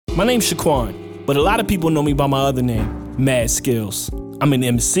My name's Shaquan, but a lot of people know me by my other name, Mad Skills. I'm an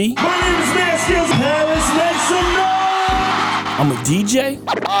MC. My name is Mad Skills. Paris, make some noise. I'm a DJ.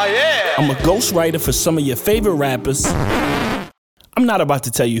 Oh, yeah. I'm a ghostwriter for some of your favorite rappers. I'm not about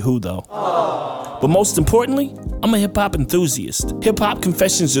to tell you who, though. But most importantly, I'm a hip-hop enthusiast. Hip-Hop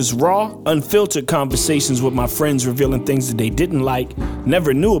Confessions is raw, unfiltered conversations with my friends revealing things that they didn't like,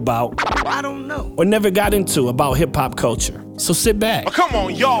 never knew about, I don't know. or never got into about hip-hop culture. So sit back, Come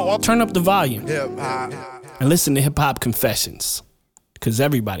on, y'all. turn up the volume, Hip-hop. and listen to Hip-Hop Confessions. Because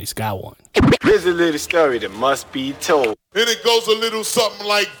everybody's got one. Here's a little story that must be told. And it goes a little something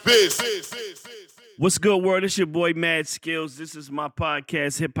like this. What's good, world? It's your boy, Mad Skills. This is my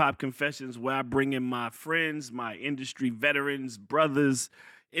podcast, Hip Hop Confessions, where I bring in my friends, my industry veterans, brothers,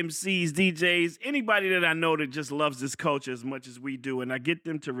 MCs, DJs, anybody that I know that just loves this culture as much as we do, and I get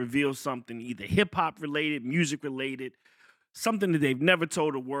them to reveal something either hip-hop related, music related, something that they've never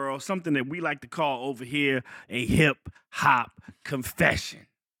told the world, something that we like to call over here a hip-hop confession.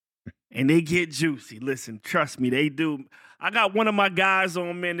 And they get juicy. Listen, trust me, they do. I got one of my guys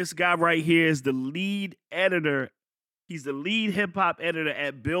on, man. This guy right here is the lead editor. He's the lead hip-hop editor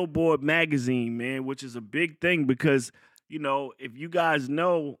at Billboard Magazine, man, which is a big thing because, you know, if you guys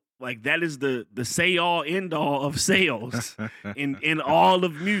know, like, that is the say-all, end-all of sales in all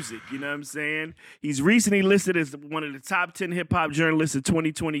of music, you know what I'm saying? He's recently listed as one of the top 10 hip-hop journalists of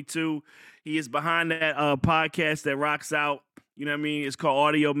 2022. He is behind that podcast that rocks out. You know what I mean? It's called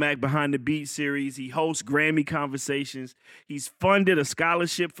Audio Mac Behind the Beat series. He hosts Grammy Conversations. He's funded a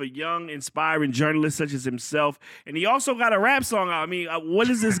scholarship for young, inspiring journalists such as himself. And he also got a rap song out. I mean, what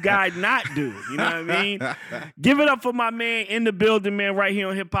does this guy not do? You know what I mean? Give it up for my man in the building, man, right here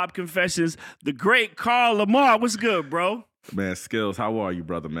on Hip Hop Confessions, the great Carl Lamar. What's good, bro? Man, Skills, how are you,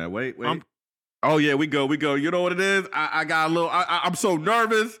 brother, man? Wait. Oh, yeah, we go. You know what it is? I got a little, I'm so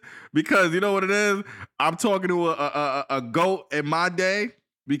nervous because you know what it is? I'm talking to a GOAT in my day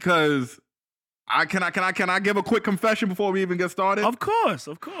because can I give a quick confession before we even get started? Of course.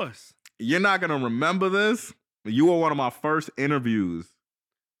 You're not going to remember this. You were one of my first interviews.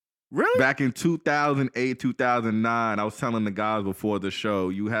 Really? Back in 2008, 2009, I was telling the guys before the show,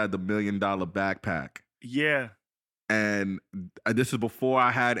 you had the $1 million backpack. Yeah. And this is before I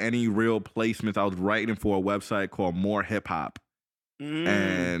had any real placements. I was writing for a website called More Hip Hop.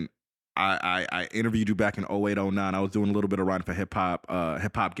 And I interviewed you back in 08, 09. I was doing a little bit of writing for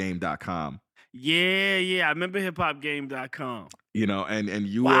hiphopgame.com. Yeah. I remember hiphopgame.com. You know, and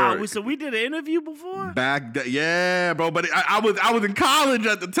you were... So we did an interview before? Yeah, bro. But I was in college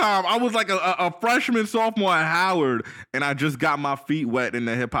at the time. I was like a freshman, sophomore at Howard, and I just got my feet wet in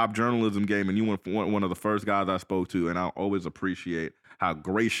the hip-hop journalism game, and you were one of the first guys I spoke to, and I always appreciate how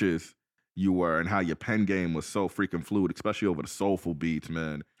gracious you were and how your pen game was so freaking fluid, especially over the soulful beats,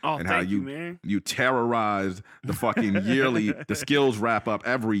 man. Oh, and thank how you, man. You terrorized the fucking yearly, the skills wrap up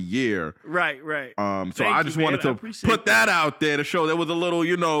every year. Right. So I just wanted to put that out there to show there was a little,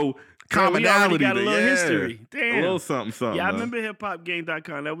 you know, commonality. We got a little history. Damn. A little something. Yeah, I remember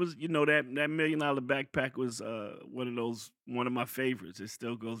hiphopgame.com. That was, you know, that $1 million backpack was one of my favorites. It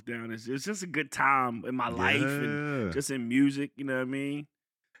still goes down. It's just a good time in my life and just in music, you know what I mean?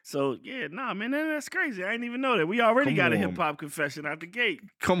 So, yeah, man, that's crazy. I didn't even know that. We already got a hip-hop confession out the gate.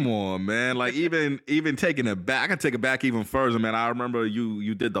 Come on, man. Like, even taking it back, I can take it back even further, man. I remember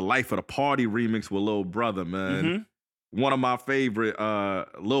you did the Life of the Party remix with Lil Brother, man. Mm-hmm. One of my favorite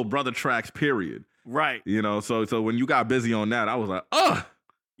Lil Brother tracks, period. Right. You know, so when you got busy on that, I was like, ugh.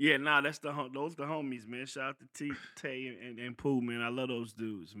 Yeah, that's those the homies, man. Shout out to T, Tay, and Pooh, man. I love those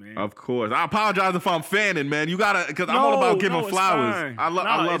dudes, man. Of course. I apologize if I'm fanning, man. You gotta, because I'm all about giving flowers. Fine. I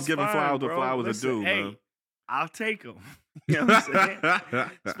love giving fine, flowers bro. to flowers Listen, are due, hey, man. I'll take them. You know what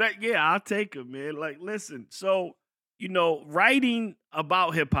I'm saying? Yeah, I'll take them, man. Like, listen, so, you know, writing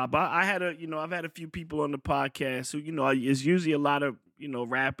about hip hop, I've had a few people on the podcast who, you know, it's usually a lot of, you know,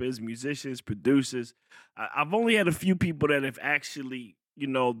 rappers, musicians, producers. I've only had a few people that have actually, you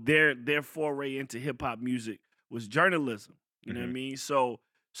know, their foray into hip hop music was journalism. You know what I mean? So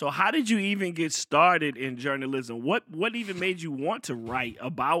how did you even get started in journalism? What even made you want to write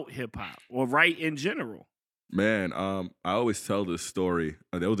about hip hop or write in general? Man, I always tell this story.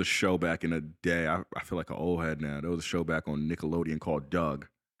 There was a show back in the day. I feel like an old head now. There was a show back on Nickelodeon called Doug.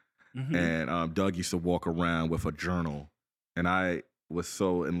 Mm-hmm. And Doug used to walk around with a journal. And I was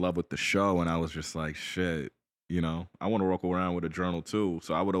so in love with the show, and I was just like, shit. You know, I want to walk around with a journal too.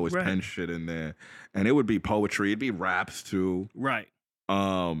 So I would always pen shit in there. And it would be poetry. It'd be raps too. Right.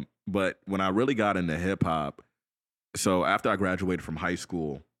 But when I really got into hip hop, so after I graduated from high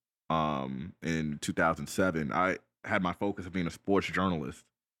school in 2007, I had my focus of being a sports journalist.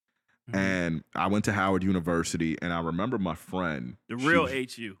 And I went to Howard University, and I remember my friend. The real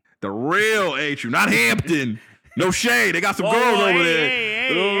HU. The real HU, not Hampton. No shade. They got some girls over there.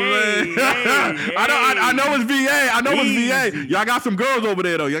 I know it's VA. I know it's VA. Y'all got some girls over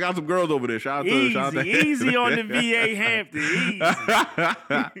there, though. Y'all got some girls over there. Shout out to easy on the VA Hampton. Easy.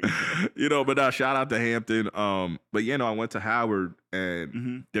 But shout out to Hampton. But I went to Howard,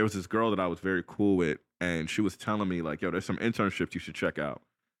 and there was this girl that I was very cool with, and she was telling me like, "Yo, there's some internships you should check out."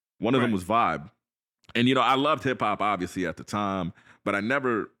 One of them was Vibe, and I loved hip hop obviously at the time, but I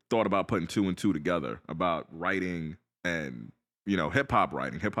never thought about putting two and two together about writing and hip hop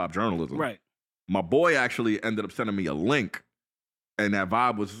writing, hip hop journalism. Right. My boy actually ended up sending me a link, and that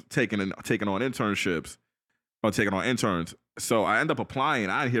Vibe was taking on internships or taking on interns. So I end up applying.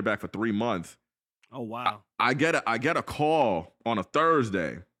 I didn't hear back for 3 months. Oh wow. I get a call on a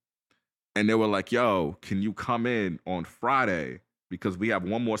Thursday, and they were like, "Yo, can you come in on Friday because we have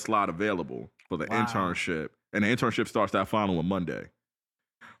one more slot available for the internship, and the internship starts that following Monday."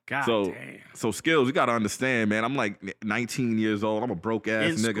 God damn. So Skills, you got to understand, man. I'm like 19 years old. I'm a broke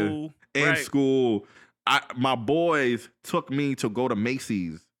ass nigga. In school. My boys took me to go to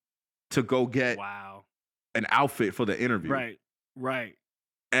Macy's to go get an outfit for the interview. Right.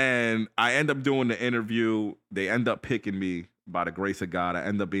 And I end up doing the interview. They end up picking me by the grace of God. I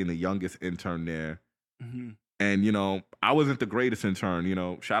end up being the youngest intern there. Mm-hmm. And, I wasn't the greatest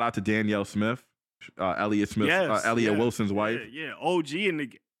intern. Shout out to Danielle Smith, Elliot Smith, Elliot Wilson's wife. Yeah, OG in the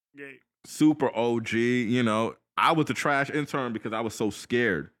game. Super OG. I was the trash intern because I was so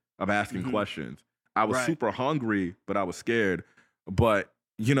scared of asking questions. I was super hungry, but I was scared. But,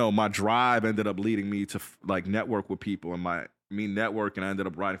 my drive ended up leading me to network with people, and me networking, I ended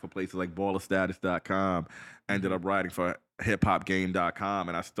up writing for places like ballerstatus.com, ended up writing for hiphopgame.com,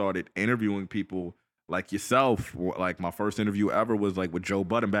 and I started interviewing people like yourself. Like my first interview ever was like with Joe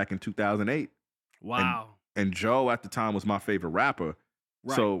Budden back in 2008. Wow. And Joe at the time was my favorite rapper.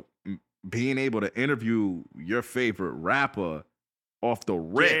 Right. So being able to interview your favorite rapper off the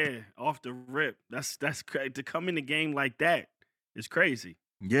rip. Yeah, off the rip. That's crazy. To come in the game like that is crazy.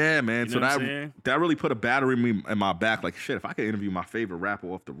 Yeah, man. You so know that really put a battery in my back. Like, shit, if I could interview my favorite rapper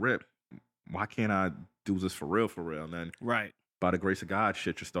off the rip, why can't I do this for real? And then by the grace of God,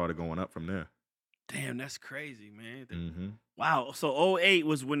 shit just started going up from there. Damn, that's crazy, man. Wow. So 08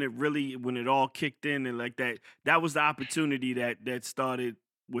 was when it all kicked in, and like that was the opportunity that started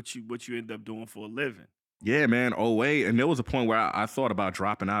what you ended up doing for a living. Yeah, man. 08. And there was a point where I thought about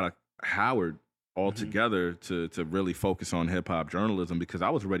dropping out of Howard altogether to really focus on hip hop journalism because I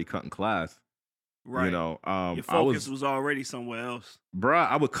was already cutting class. Right. Your focus was already somewhere else. Bruh,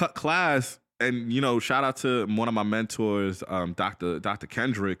 I would cut class, and shout out to one of my mentors, Dr.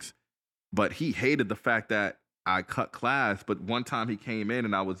 Kendricks, but he hated the fact that I cut class. But one time he came in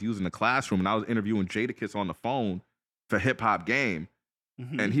and I was using the classroom and I was interviewing Jadakiss on the phone for Hip Hop Game.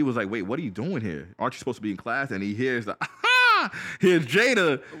 And he was like, "Wait, what are you doing here? Aren't you supposed to be in class?" And he hears here's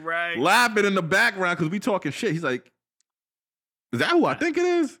Jada laughing in the background because we talking shit. He's like, "Is that who I think it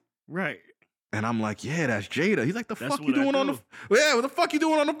is?" Right. And I'm like, "Yeah, that's Jada." He's like, "The fuck you doing on the what the fuck you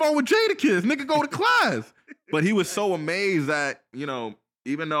doing on the phone with Jadakiss? Nigga, go to class." But he was so amazed that,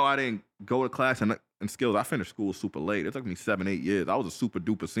 even though I didn't go to class and Skills, I finished school super late. It took me 7-8 years. I was a super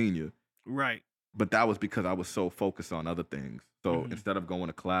duper senior. Right. But that was because I was so focused on other things. So instead of going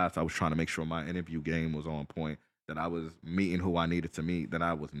to class, I was trying to make sure my interview game was on point, that I was meeting who I needed to meet, that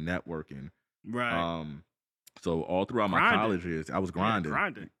I was networking. Right. So all throughout my college years, I was grinding.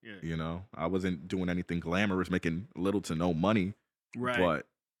 Yeah. I wasn't doing anything glamorous, making little to no money. Right. But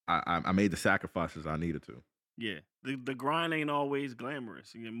I made the sacrifices I needed to. Yeah. The grind ain't always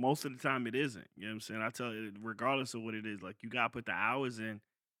glamorous. Most of the time it isn't. You know what I'm saying? I tell you, regardless of what it is, like you gotta put the hours in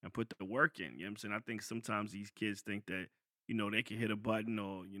and put the work in. You know what I'm saying? I think sometimes these kids think that, they can hit a button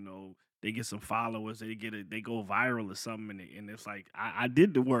or, they get some followers, they go viral or something, and it's like, I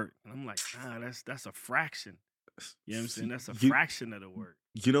did the work. And I'm like, that's a fraction. You know what I'm saying? That's a fraction of the work.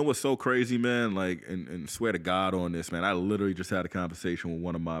 You know what's so crazy, man? Like, and swear to God on this, man. I literally just had a conversation with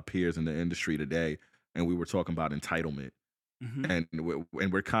one of my peers in the industry today, and we were talking about entitlement. And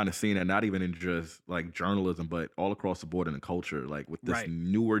we're kind of seeing it not even in just like journalism, but all across the board in the culture. Like with this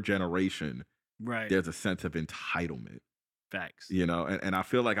newer generation, there's a sense of entitlement. Facts. And I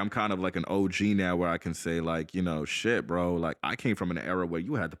feel like I'm kind of like an OG now where I can say like, shit, bro, like I came from an era where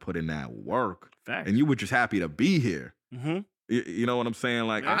you had to put in that work. Facts. And you were just happy to be here. You know what I'm saying?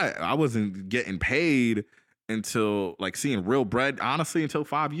 Like I wasn't getting paid until like seeing real bread, honestly, until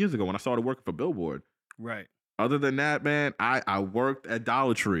 5 years ago when I started working for Billboard. Right. Other than that, man, I worked at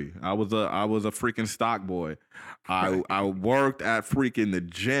Dollar Tree. I was a freaking stock boy. I worked at freaking the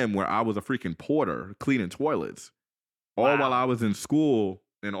gym where I was a freaking porter cleaning toilets. All while I was in school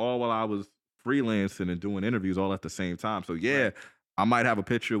and all while I was freelancing and doing interviews all at the same time. So yeah, I might have a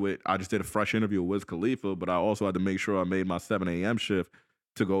picture with, I just did a fresh interview with Wiz Khalifa, but I also had to make sure I made my 7 a.m. shift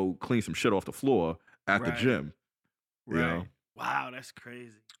to go clean some shit off the floor at the gym. Right. You know? Wow, that's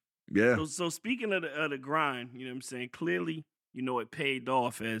crazy. Yeah. So speaking of the grind, you know what I'm saying? Clearly, you know, it paid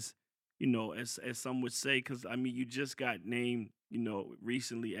off as, you know, as some would say, because I mean, you just got named, you know,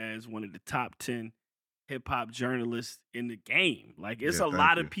 recently as one of the top 10 hip hop journalists in the game. Like, it's a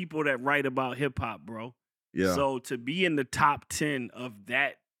lot of people that write about hip hop, bro. Yeah. So to be in the top 10 of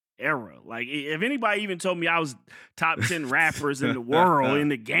that era, like, if anybody even told me I was top 10 rappers in the world in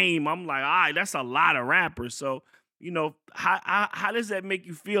the game, I'm like, all right, that's a lot of rappers. So, you know, how does that make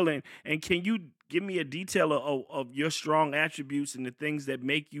you feel? And can you give me a detail of your strong attributes and the things that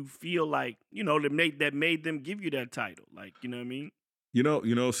make you feel like, you know, that made them give you that title? Like, you know what I mean? You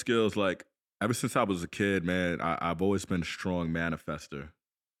know, Skills, like, ever since I was a kid, man, I've always been a strong manifester.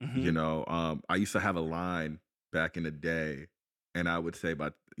 Mm-hmm. You know, I used to have a line back in the day, and I would say,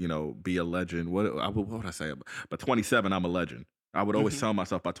 by, you know, be a legend. What would I say? By 27, I'm a legend. I would always tell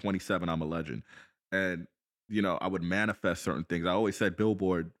myself by 27, I'm a legend. And, you know, I would manifest certain things. I always said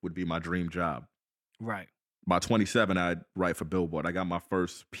Billboard would be my dream job. Right. By 27, I'd write for Billboard. I got my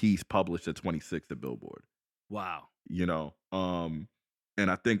first piece published at 26 at Billboard. Wow. You know, and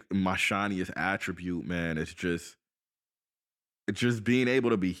I think my shiniest attribute, man, is just being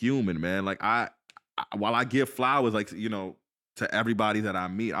able to be human, man. Like, while I give flowers, like, you know, to everybody that I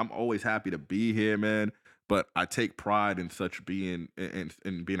meet, I'm always happy to be here, man. But I take pride in such being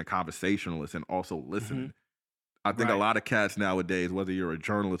in being a conversationalist and also listening. I think a lot of cats nowadays, whether you're a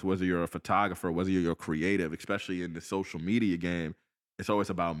journalist, whether you're a photographer, whether you're creative, especially in the social media game, it's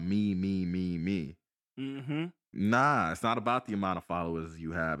always about me, me, me, me. Mm-hmm. Nah, it's not about the amount of followers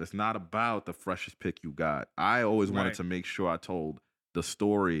you have. It's not about the freshest pick you got. I always wanted to make sure I told the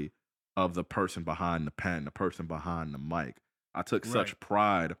story of the person behind the pen, the person behind the mic. I took such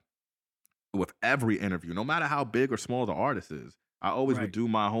pride with every interview, no matter how big or small the artist is. I always would do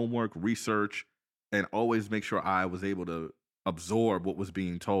my homework, research, and always make sure I was able to absorb what was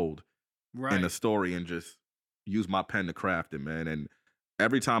being told in the story and just use my pen to craft it, man. And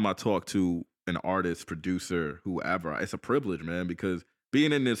every time I talk to an artist, producer, whoever, it's a privilege, man, because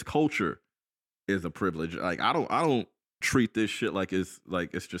being in this culture is a privilege. Like, I don't treat this shit like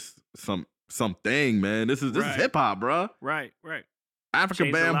it's just something, man. This is hip hop, bro. Right. Africa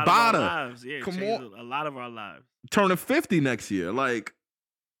Changed Bambaataa. Yeah, come on, a lot of our lives. Turning 50 next year. Like,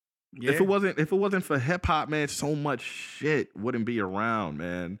 if it wasn't for hip hop, man, so much shit wouldn't be around,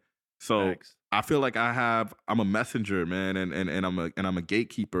 man. So I feel like I'm a messenger, man, and I'm a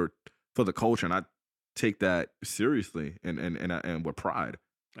gatekeeper for the culture, and I take that seriously and with pride.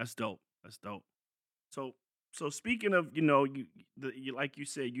 That's dope. So speaking of, you know, you like you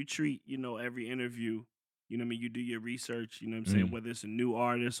said, you treat, you know, every interview, you know what I mean, you do your research, you know what I'm saying, whether it's a new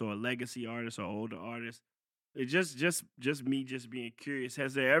artist or a legacy artist or older artist. It's just me being curious.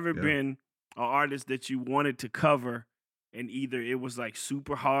 Has there ever been an artist that you wanted to cover and either it was like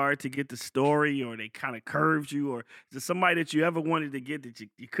super hard to get the story or they kind of curved you, or is there somebody that you ever wanted to get that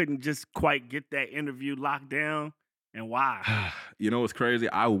you couldn't just quite get that interview locked down, and why? You know what's crazy?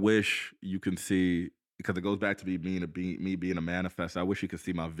 I wish you can see, because it goes back to me being a manifest. I wish you could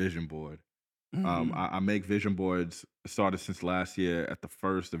see my vision board. I make vision boards, started since last year at the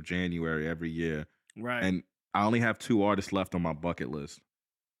 1st of January every year. Right. And I only have 2 artists left on my bucket list.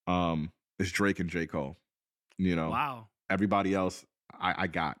 It's Drake and J. Cole. You know, wow. Everybody else I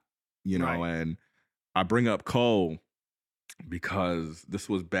got, you know, and I bring up Cole because this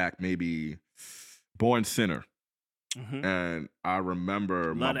was back maybe Born Sinner. And I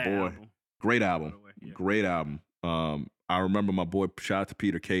remember my boy, album. Great album. I remember my boy, shout out to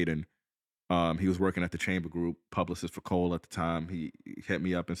Peter Caden. He was working at the Chamber Group, publicist for Cole at the time. He hit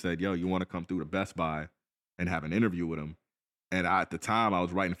me up and said, yo, you want to come through to Best Buy and have an interview with him? And at the time, I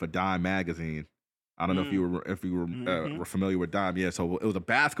was writing for Dime Magazine. I don't know if you were familiar with Dime. Yeah, so it was a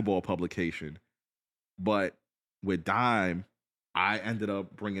basketball publication. But with Dime, I ended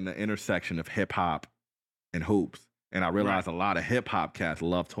up bringing the intersection of hip-hop and hoops. And I realized a lot of hip-hop cats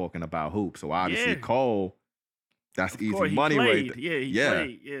love talking about hoops. So obviously Cole, that's of easy course, money right there. Yeah,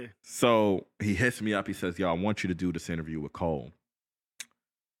 he played, yeah. So he hits me up. He says, yo, I want you to do this interview with Cole.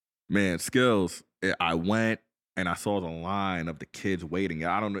 Man, Skills, I went and I saw the line of the kids waiting.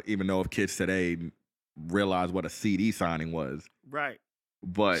 I don't even know if kids today realize what a CD signing was. Right.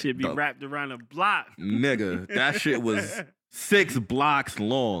 But Should be wrapped around a block. nigga, that shit was 6 blocks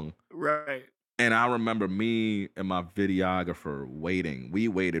long. Right. And I remember me and my videographer waiting. We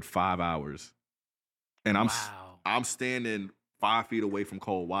waited 5 hours. And I'm standing 5 feet away from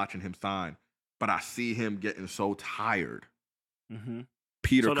Cole watching him sign. But I see him getting so tired. Mm-hmm.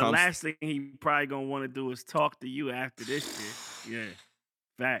 Peter so the comes. last thing he probably gonna want to do is talk to you after this shit. Yeah.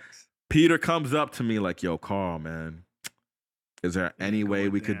 Facts. Peter comes up to me like, yo, Carl, man. Is there any way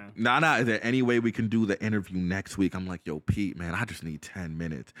we could is there any way we can do the interview next week? I'm like, yo, Pete, man, I just need 10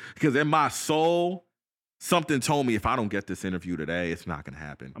 minutes. Because in my soul, something told me if I don't get this interview today, it's not gonna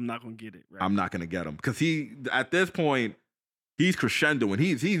happen. I'm not gonna get it. Right? I'm not gonna get him. Because he at this point, he's crescendoing.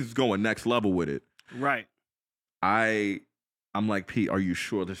 He's going next level with it. Right. I'm like, Pete, are you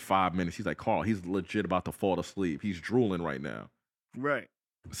sure there's 5 minutes? He's like, Carl, he's legit about to fall asleep. He's drooling right now. Right.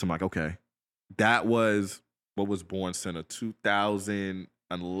 So I'm like, okay. That was what was Born Center,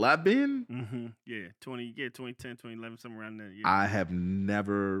 2011? Mm-hmm. Yeah, 2010, 2011, somewhere around there. Yeah. I have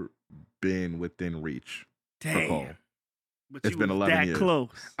never been within reach. Damn. For Cole. But It's you been was 11 that years. close.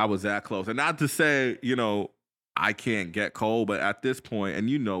 I was that close. And not to say, I can't get Cole, but at this point, and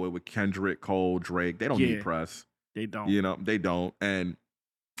you know it with Kendrick, Cole, Drake, they don't need press. They don't. They don't. And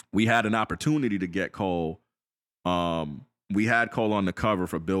we had an opportunity to get Cole. We had Cole on the cover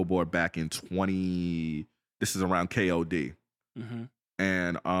for Billboard back in this is around KOD. Mm-hmm.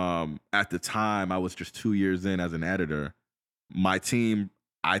 And at the time, I was just 2 years in as an editor. My team,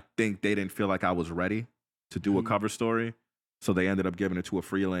 I think they didn't feel like I was ready to do a cover story. So they ended up giving it to a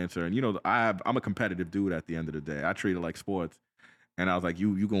freelancer. And, I'm a competitive dude at the end of the day. I treat it like sports. And I was like,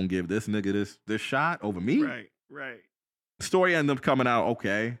 you going to give this nigga this shot over me? Right. The story ended up coming out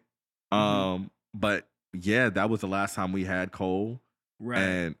okay. But, yeah, that was the last time we had Cole. Right.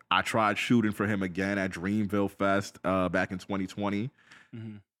 And I tried shooting for him again at Dreamville Fest back in 2020.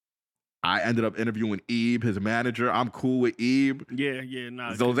 Mm-hmm. I ended up interviewing Ebe, his manager. I'm cool with Ebe. Yeah,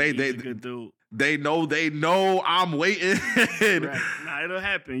 nah. So He's a good dude. They know I'm waiting. Right. Nah, it'll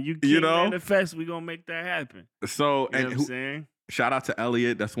happen. You manifest, we gonna make that happen. So you know what I'm saying? Shout out to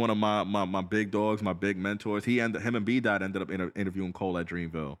Elliot. That's one of my big dogs, my big mentors. Him and B-Dot ended up interviewing Cole at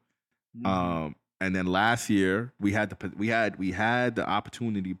Dreamville. Mm-hmm. And then last year we had the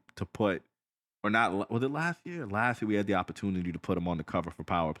opportunity to put, or not, was it last year? Last year we had the opportunity to put him on the cover for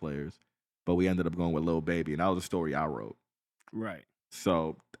Power Players, but we ended up going with Lil Baby, and that was a story I wrote. Right.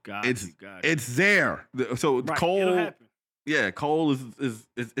 So it's there. So right. Cole, it'll happen. Yeah, Cole is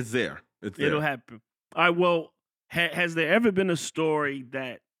there. It'll happen. All right. Well, has there ever been a story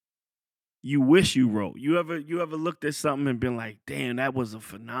that you wish you wrote? You ever looked at something and been like, damn, that was a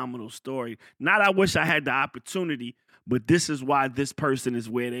phenomenal story. Not I wish I had the opportunity, but this is why this person is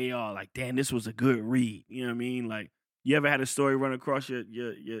where they are. Like, damn, this was a good read. You know what I mean? Like, you ever had a story run across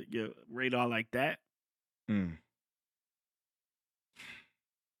your radar like that?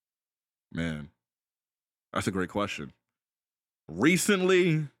 Man, that's a great question.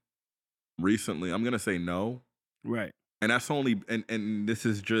 Recently, I'm gonna say no. Right. And that's only and this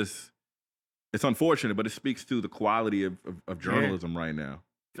is just, it's unfortunate, but it speaks to the quality of journalism right now.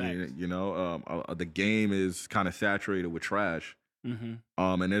 Facts. The game is kind of saturated with trash. Mm-hmm.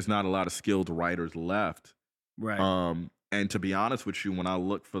 And there's not a lot of skilled writers left. Right. And to be honest with you, when I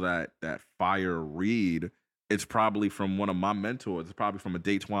look for that fire read, it's probably from one of my mentors. It's probably from a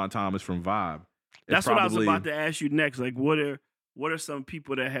Daytwan Thomas from Vibe. That's what I was about to ask you next. Like, what are some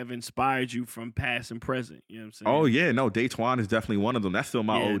people that have inspired you from past and present? You know what I'm saying? Oh, yeah. No, Daytwan is definitely one of them. That's still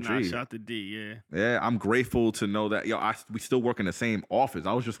my OG. Nah, shout out to D, yeah. Yeah, I'm grateful to know that. We still work in the same office.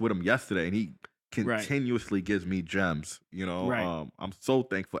 I was just with him yesterday, and he continuously gives me gems. Right. I'm so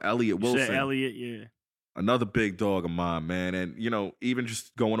thankful. Elliot Wilson. Elliot, yeah. Another big dog of mine, man. And, even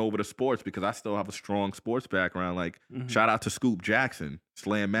just going over to sports, because I still have a strong sports background. Like, shout out to Scoop Jackson,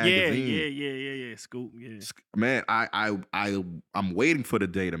 Slam Magazine. Yeah. Scoop, yeah. Man, I'm waiting for the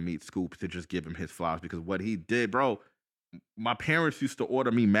day to meet Scoop to just give him his flowers, because what he did, bro, my parents used to order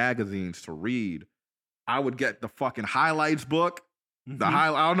me magazines to read. I would get the fucking highlights book. Mm-hmm.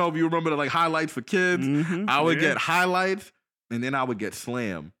 I don't know if you remember the highlights for kids. Mm-hmm. I would get highlights, and then I would get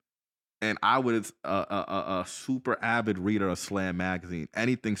Slam. And I was a super avid reader of Slam Magazine.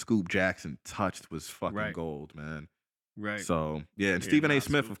 Anything Scoop Jackson touched was fucking gold, man. Right. So, yeah, and Stephen A.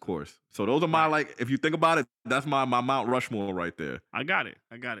 Smith, of course. So those are my, if you think about it, that's my Mount Rushmore right there. I got it.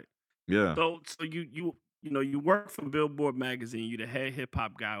 Yeah. So you work for Billboard Magazine. You're the head hip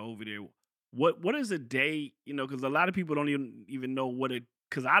hop guy over there. What is a day, because a lot of people don't even know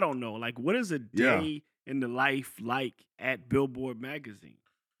because I don't know. Like, what is a day in the life like at Billboard Magazine?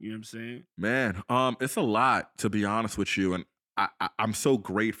 You know what I'm saying? Man, it's a lot, to be honest with you. And I'm so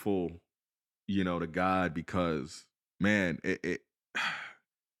grateful, to God because man, the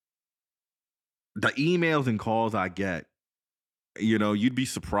emails and calls I get, you'd be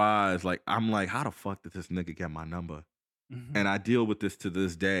surprised. Like I'm like, how the fuck did this nigga get my number? And I deal with this to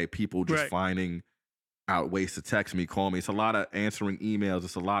this day. People just Right. finding out ways to text me, call me. It's a lot of answering emails.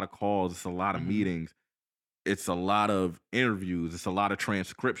 It's a lot of calls. It's a lot of meetings. It's a lot of interviews. It's a lot of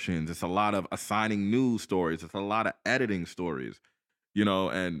transcriptions. It's a lot of assigning news stories. It's a lot of editing stories,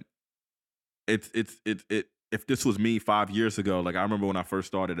 and it. If this was me 5 years ago, like I remember when I first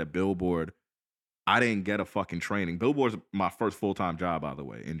started at Billboard, I didn't get a fucking training. Billboard's my first full-time job, by the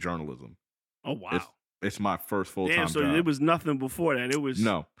way, in journalism. Oh wow. It's my first full-time Damn, so job. it was nothing before that. It was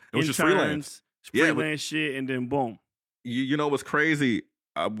No, it was just freelance. freelance Yeah, but- shit, and then boom. You know what's crazy?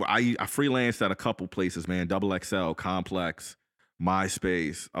 I freelanced at a couple places, man. Double XL, Complex,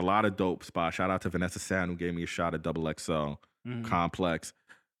 MySpace, a lot of dope spots. Shout out to Vanessa Satin who gave me a shot at Double XL, Complex.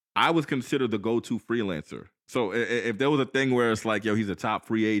 I was considered the go-to freelancer. So if there was a thing where it's like, yo, he's a top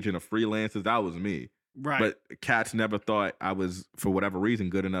free agent of freelancers, that was me. Right. But cats never thought I was, for whatever reason,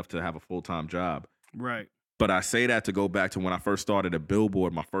 good enough to have a full-time job. Right. But I say that to go back to when I first started at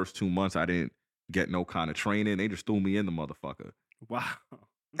Billboard. My first 2 months, I didn't get no kind of training. They just threw me in the motherfucker. Wow.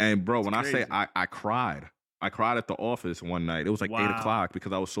 And bro, when I say crazy. I cried. I cried at the office one night. It was like 8 Wow. o'clock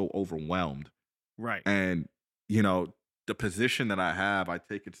because I was so overwhelmed. Right. And, the position that I have, I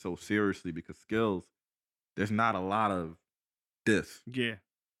take it so seriously because skills, there's not a lot of this Yeah.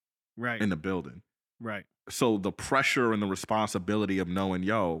 Right. in the building. Right. So the pressure and the responsibility of knowing,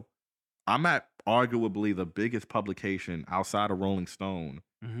 yo, I'm at arguably the biggest publication outside of Rolling Stone,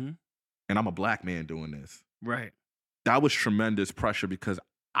 Mm-hmm. and I'm a black man doing this. Right. That was tremendous pressure because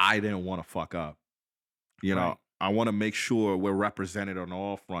I didn't want to fuck up. Right. I want to make sure we're represented on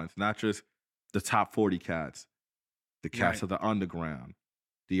all fronts, not just the top 40 cats, the cats Right. of the underground,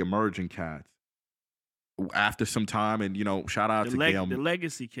 the emerging cats. After some time, and shout out The, to Gail, the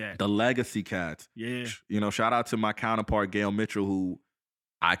legacy cat. the legacy cats. Yeah. Shout out to my counterpart Gail Mitchell, who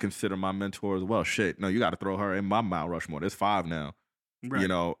I consider my mentor as well. Shit, no, you got to throw her in my Mount Rushmore. There's 5 now. Right.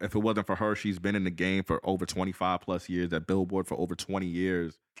 If it wasn't for her, she's been in the game for over 25 plus years, at Billboard for over 20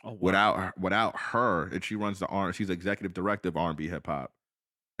 years. Oh, wow. Without her, and she runs the R. She's executive director of R&B hip hop.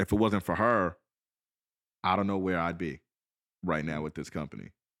 If it wasn't for her, I don't know where I'd be right now with this company.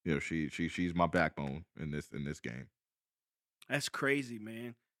 She's my backbone in this game. That's crazy,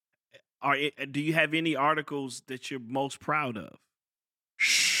 man. Do you have any articles that you're most proud of?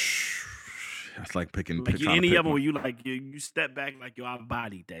 It's like picking. Like trying to any pick of them one. where you like you step back like, yo, I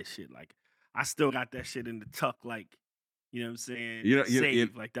bodied that shit. Like I still got that shit in the tuck. Like, you know what I'm saying?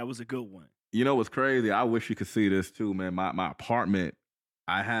 Save. Like that was a good one. You know what's crazy? I wish you could see this too, man. My apartment,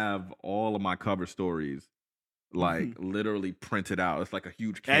 I have all of my cover stories like literally printed out. It's like a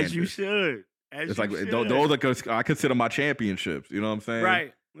huge canvas. As you should. It's like those are I consider my championships. You know what I'm saying?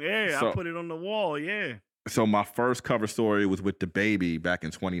 Right. Yeah, So- I put it on the wall. Yeah. So my first cover story was with DaBaby back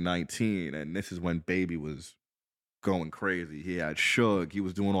in 2019, and this is when Baby was going crazy. He had Suge. He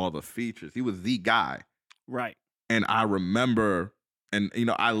was doing all the features. He was the guy. Right. And I remember, and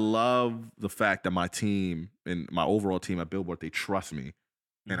I love the fact that my team and my overall team at Billboard, they trust me.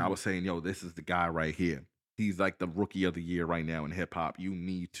 And I was saying, yo, this is the guy right here. He's like the rookie of the year right now in hip hop. You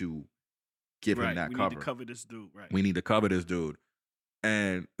need to give him that we cover. need to cover this dude. Right. We need to cover this dude.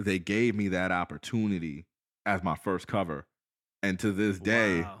 And they gave me that opportunity as my first cover. And to this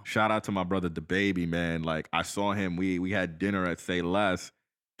day, Wow. shout out to my brother DaBaby, man. Like I saw him, we had dinner at Say Less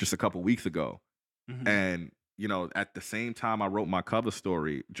just a couple weeks ago. Mhm. And at the same time I wrote my cover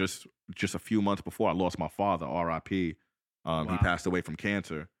story, just a few months before, I lost my father, R.I.P. He Wow. passed away from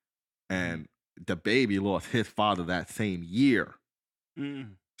cancer. And DaBaby lost his father that same year.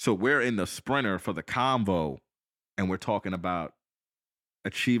 Mm. So we're in the sprinter for the convo, and we're talking about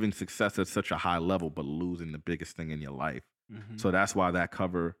achieving success at such a high level, but losing the biggest thing in your life. Mhm. So that's why that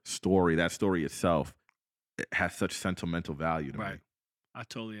cover story, that story itself, it has such sentimental value to Right. me. I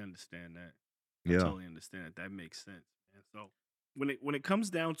totally understand that. Yeah. I totally understand that. That makes sense. Man. So when it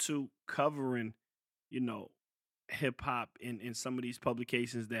comes down to covering, hip hop in some of these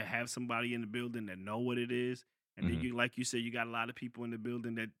publications that have somebody in the building that know what it is, and then you, like you said, you got a lot of people in the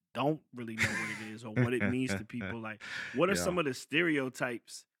building that don't really know what it is or what it means to people. Like, what are Yeah. some of the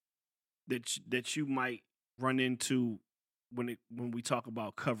stereotypes that you might run into when we talk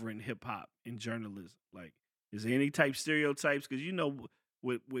about covering hip hop in journalism? Like, is there any type stereotypes? Because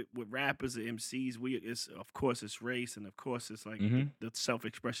with rappers and MCs, it's of course it's race, and of course it's like the self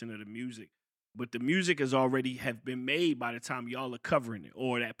expression of the music. But the music has already have been made by the time y'all are covering it,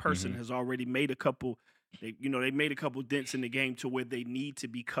 or that person has already made a couple they made a couple dents in the game to where they need to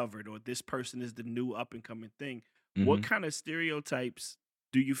be covered, or this person is the new up and coming thing. What kind of stereotypes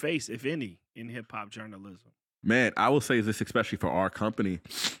do you face, if any, in hip hop journalism? Man, I will say this, especially for our company,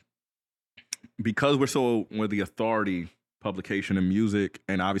 because we're the authority publication in music,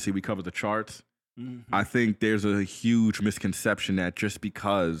 and obviously we cover the charts. I think there's a huge misconception that just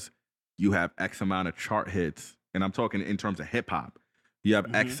because you have X amount of chart hits, and I'm talking in terms of hip hop, you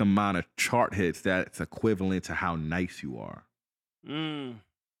have X amount of chart hits that's equivalent to how nice you are.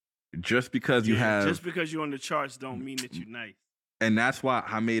 Just because just because you're on the charts don't mean that you're nice. And that's why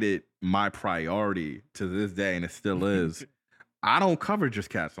I made it my priority to this day, and it still is. I don't cover just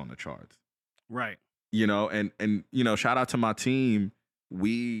cats on the charts. Right. And shout out to my team.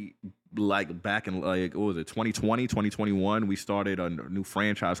 We back in what was it, 2020, 2021, we started a new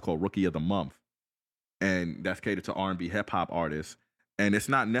franchise called Rookie of the Month. And that's catered to R&B hip hop artists. And it's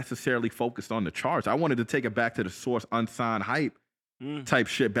not necessarily focused on the charts. I wanted to take it back to the source, unsigned hype type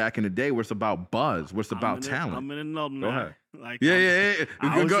shit back in the day, where it's about buzz, where it's about talent. I'm in the know now. Go ahead. Like, Yeah.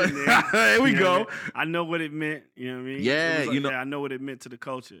 Here we go. I know what it meant. You know what I mean? Yeah, I know what it meant to the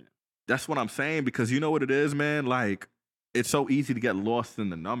culture. That's what I'm saying, because you know what it is, man? Like, it's so easy to get lost in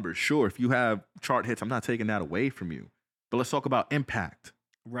the numbers. Sure, if you have chart hits, I'm not taking that away from you. But let's talk about impact.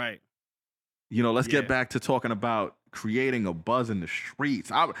 Right. Let's get back to talking about creating a buzz in the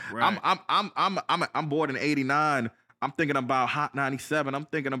streets. I'm bored in '89. I'm thinking about Hot 97. I'm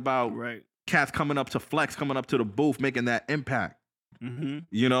thinking about cats coming up to Flex, coming up to the booth, making that impact.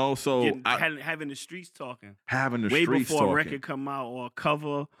 So having the streets talking. Having the way streets before talking. a record come out or a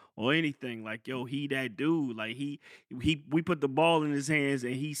cover or anything. Like, yo, he that dude. Like we put the ball in his hands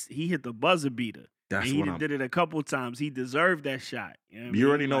and he hit the buzzer beater. That's and he what did it a couple times. He deserved that shot. You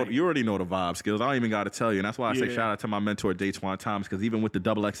already know the vibe, Skills. I don't even got to tell you. And that's why I say shout out to my mentor, Daytwan Thomas, because even with the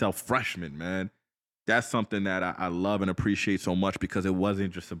XXL freshman, man, that's something that I love and appreciate so much, because it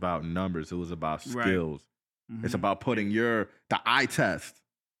wasn't just about numbers. It was about skills. It's about putting the eye test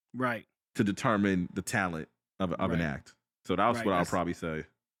to determine the talent of an act. So that's what I'll probably say.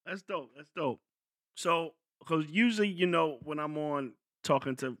 That's dope. So, because usually, when I'm on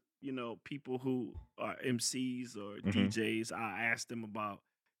talking to, people who are MCs or DJs, I ask them about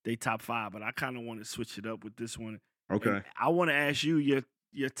their top 5, but I kind of want to switch it up with this one. Okay. And I want to ask you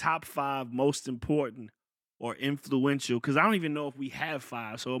your top 5 most important or influential, because I don't even know if we have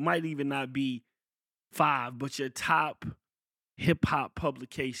 5, so it might even not be 5, but your top hip hop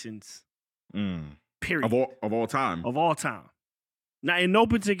publications, period, of all time. Of all time. Now, in no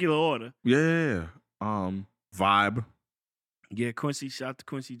particular order. Yeah. Vibe. Yeah, Quincy. Shout out to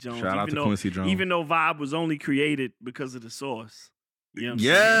Quincy Jones. Shout out to Quincy Jones. Even though Vibe was only created because of the source. You know what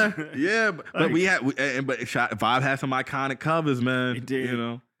I'm saying? Yeah. But Vibe had some iconic covers, man. It did.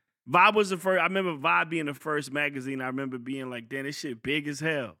 Vibe was the first. I remember Vibe being the first magazine. I remember being like, damn, this shit big as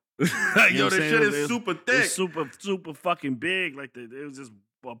hell. Yo, this shit is super thick. It's super fucking big. Like it was just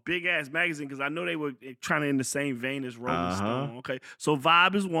a big ass magazine, because I know they were trying to in the same vein as Rolling Stone. Okay, so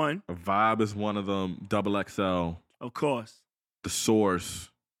Vibe is one. Vibe is one of them. XXL, of course. The Source,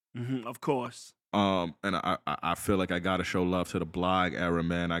 of course. And I feel like I gotta show love to the blog era,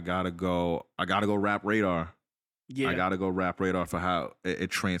 man. I gotta go Rap Radar. Yeah, I gotta go Rap Radar for how it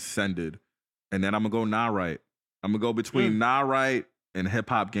transcended, and then I'm gonna go Nah Right. I'm gonna go between Nah Right and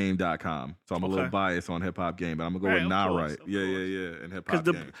hiphopgame.com. So I'm a little biased on Hip Hop Game, but I'm gonna go with Nah Right. Yeah. And Hip Hop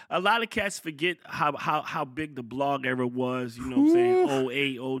Game. A lot of cats forget how big the blog era was, you know what I'm saying?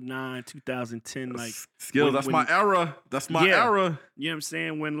 08, 09, 2010. Like Skills, that's my era. That's my era. You know what I'm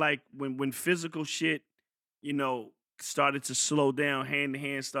saying? When physical shit, started to slow down, hand to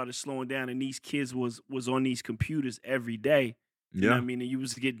hand started slowing down, and these kids was on these computers every day. You know what I mean? And you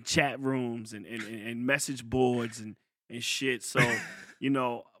was getting chat rooms and message boards and shit. So,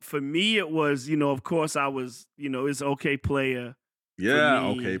 for me, it was, of course, I was, it's OK Player. Yeah,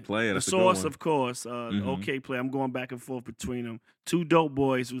 OK Player. The Source, of course. OK Player. I'm going back and forth between them. Two Dope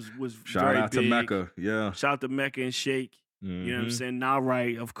Boys was Shout very out big. to Mecca. Yeah. Shout out to Mecca and Shake. You know what I'm saying? Nah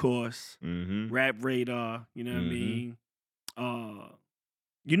Right, of course. Rap Radar. You know what I mean?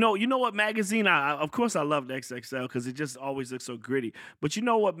 You know what magazine of course I loved XXL, because it just always looks so gritty. But you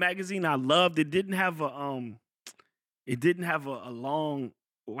know what magazine I loved? It didn't have a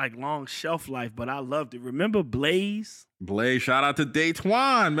long shelf life, but I loved it. Remember Blaze? Blaze, shout out to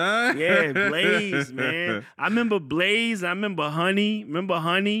Daytwan, man. Yeah, Blaze, man. I remember Blaze. I remember Honey. Remember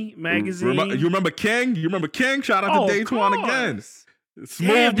Honey magazine? You remember King? Shout out to Daytwan again.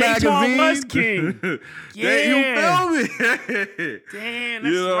 Smooth Daytwan magazine. was King. Yeah. You feel me? Damn,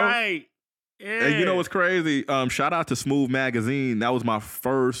 that's right. Yeah. And you know what's crazy? Shout out to Smooth Magazine. That was my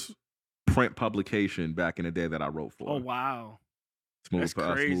first print publication back in the day that I wrote for. Oh wow. Smooth, That's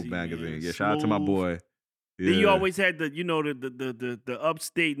crazy, Smooth magazine. man. Yeah, shout out to my Smooth. boy. Then you Yeah. always had the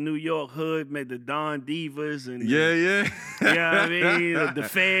upstate New York hood, man, the Don Divas and Yeah. you know what I mean, the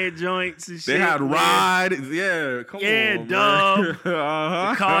Fed joints and shit. They had man. Ride. Yeah, come Yeah, on, Dub. man.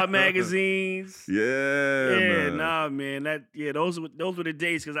 Uh-huh. The car magazines. Yeah, man. Nah, man. Those were the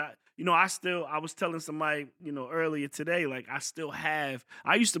days because I was telling somebody, earlier today, like I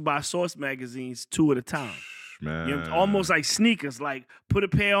used to buy Source magazines 2 at a time. Man. Almost like sneakers, like put a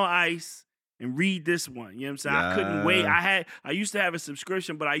pair on ice and read this one. You know what I'm saying? I couldn't wait. I used to have a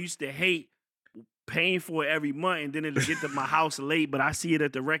subscription, but I used to hate paying for it every month and then it'll get to my house late, but I see it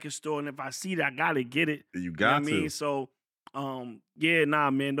at the record store, and if I see it, I gotta get it. You got what to. I mean? So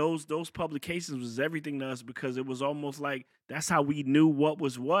man, those publications was everything to us because it was almost like that's how we knew what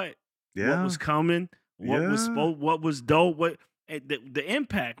was what was coming, what was dope, the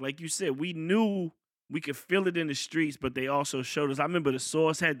impact. Like you said, we knew we could feel it in the streets, but they also showed us. I remember the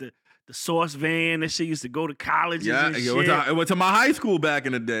Source had the Source van. That shit used to go to colleges and shit. It went to my high school back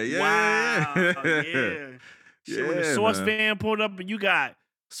in the day. Yeah. Wow. Yeah. Shit, when the Source van pulled up and you got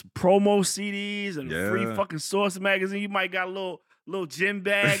some promo CDs and a free fucking Source magazine, you might got a little gym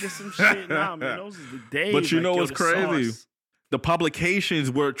bag or some shit. Nah, man, those are the days. But you know what's the crazy? Source. The publications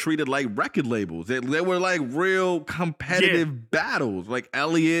were treated like record labels. They were like real competitive battles, like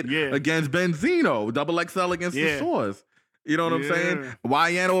Elliot against Benzino, Double XL against the Source. You know what I'm saying?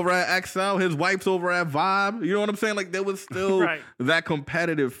 YN over at XL, his wife's over at Vibe. You know what I'm saying? Like there was still that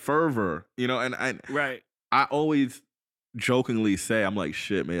competitive fervor, and I always jokingly say, I'm like,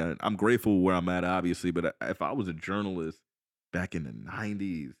 shit, man, I'm grateful where I'm at, obviously, but if I was a journalist back in the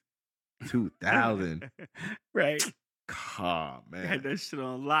 90s, 2000, right. Man. Had that shit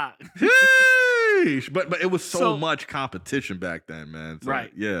on lock. But it was so much competition back then, man. So, right.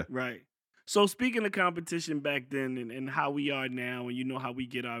 Yeah. Right. So speaking of competition back then and how we are now, and how we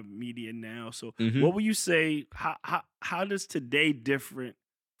get our media now. So what would you say? How does today different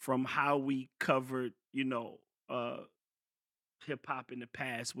from how we covered, hip hop in the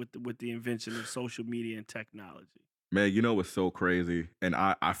past with the invention of social media and technology? Man, what's so crazy, and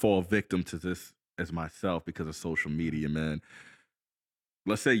I fall victim to this as myself because of social media, man.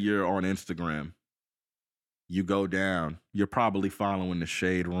 Let's say you're on Instagram. You go down, you're probably following the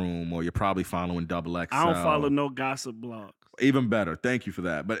Shade Room or you're probably following Double XL. I don't follow no gossip blogs. Even better. Thank you for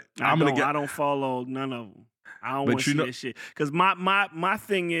that. But I don't follow none of them. I don't want to see that shit. Because my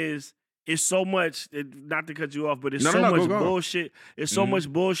thing is, it's so much, not to cut you off, but it's much bullshit. It's so much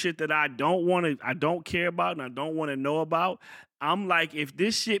bullshit that I don't care about and I don't want to know about. I'm like, if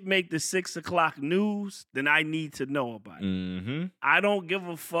this shit make the 6 o'clock news, then I need to know about it. Mm-hmm. I don't give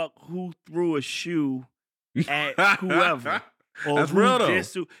a fuck who threw a shoe at whoever. Or that's real though.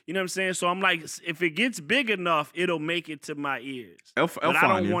 You know what I'm saying? So I'm like, if it gets big enough, it'll make it to my ears. But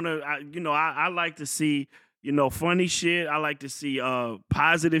I don't want to. I like to see funny shit. I like to see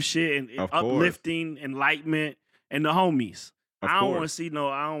positive shit and uplifting, enlightenment, and the homies. I don't want to see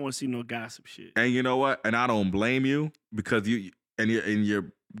no gossip shit. And you know what? And I don't blame you because you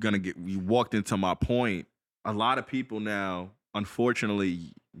walked into my point. A lot of people now,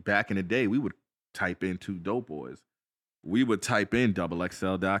 unfortunately, back in the day, we would type in 2 dope boys. We would type in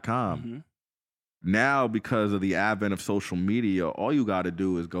doublexl.com. Mm-hmm. Now, because of the advent of social media, all you got to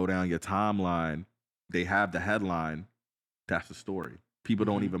do is go down your timeline. They have the headline. That's the story. People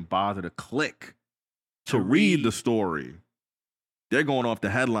don't even bother to click to read the story. They're going off the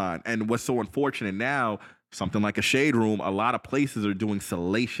headline. And what's so unfortunate now, something like a Shade Room, a lot of places are doing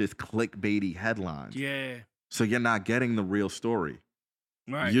salacious clickbaity headlines. Yeah. So you're not getting the real story.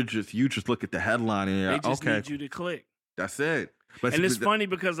 Right. You just look at the headline and you're they just okay. need you to click. That's it. And it's funny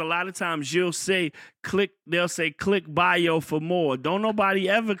because a lot of times you'll say they'll say click bio for more. Don't nobody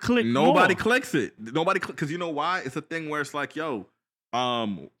ever click Nobody more. clicks it. Because you know why? It's a thing where it's like, yo,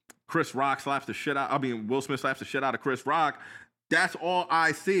 Chris Rock slaps the shit out. Will Smith slaps the shit out of Chris Rock. That's all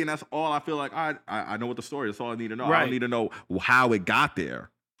I see, and that's all I feel like I know what the story is. That's all I need to know. Right. I don't need to know how it got there.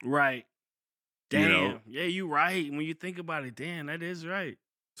 Right. Damn. You know? Yeah, you right. When you think about it, damn, that is right.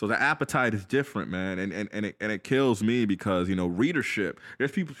 So the appetite is different, man, and it kills me because readership.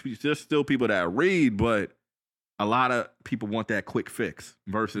 There's still people that read, but a lot of people want that quick fix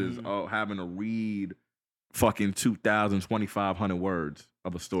versus having to read fucking 2,000, 2,500 words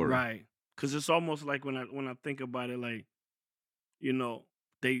of a story. Right. Because it's almost like when I think about it, like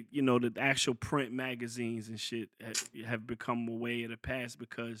the actual print magazines and shit have become a way of the past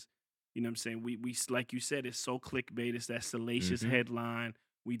because you know what I'm saying we like you said, it's so clickbait. It's that salacious headline.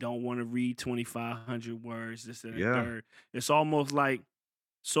 We don't want to read 2,500 words, this and that third. It's almost like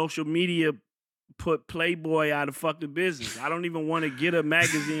social media put Playboy out of fucking business. I don't even want to get a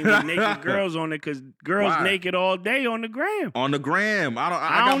magazine with naked girls on it because girls Why? naked all day on the gram. On the gram. I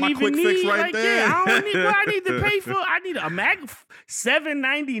got don't my even quick need, fix right like, there. Yeah, I don't need. What I need to pay for. I need a mag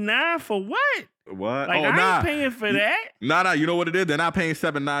 $7.99 for what? What? Like I ain't paying for that. Nah. You know what it is? They're not paying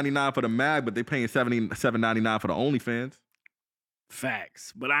 $7.99 for the mag, but they're paying $7.99 for the OnlyFans.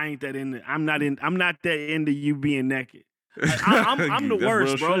 Facts, but I ain't that into. I'm not that into you being naked. Like, I'm the That's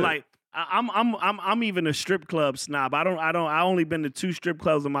worst, real bro. shit. Like I'm even a strip club snob. I only been to 2 strip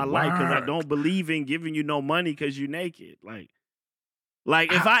clubs in my life because I Word. don't believe in giving you no money because you naked. Like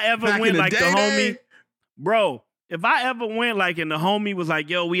if I ever Back went in the like the day, homie, bro. If I ever went like and the homie was like,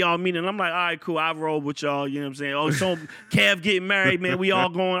 yo, we all meeting, and I'm like, all right, cool, I roll with y'all, you know what I'm saying? Oh, so Kev getting married, man, we all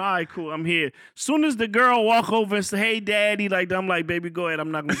going, all right, cool, I'm here. Soon as the girl walk over and say, hey, daddy, like I'm like, baby, go ahead,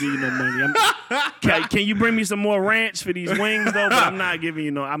 I'm not gonna give you no money. Can you bring me some more ranch for these wings though? But I'm not giving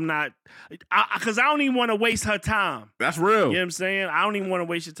you because I don't even want to waste her time. That's real. You know what I'm saying? I don't even want to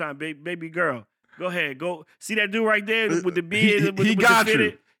waste your time, baby girl. Go ahead, go see that dude right there with the beard. He got the you.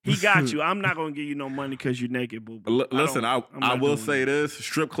 fitted? He got you. I'm not gonna give you no money because you're naked, boo. Listen, I will say this: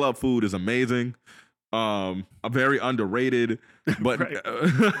 strip club food is amazing, very underrated. But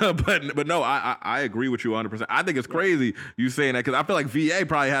but no, I agree with you 100%. I think it's crazy you saying that because I feel like VA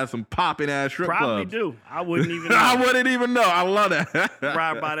probably has some popping ass strip Probably clubs. do. I wouldn't even know. I wouldn't even know. I love that.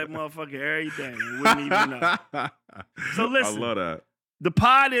 Ride by that motherfucker every day. Wouldn't even know. So listen, I love that. the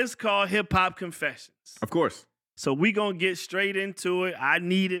pod is called Hip Hop Confessions. Of course. So we gonna get straight into it. I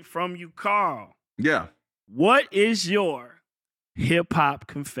need it from you, Carl. Yeah. What is your hip hop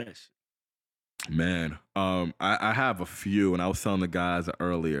confession? Man, I have a few, and I was telling the guys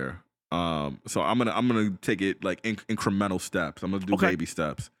earlier. So I'm gonna take it like incremental steps. I'm gonna do baby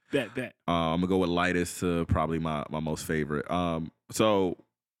steps. Bet. I'm gonna go with lightest to probably my most favorite. So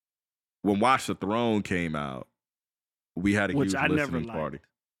when Watch the Throne came out, we had a huge listening party.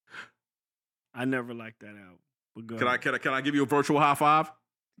 I never liked that album. But go Can ahead. I give you a virtual high five?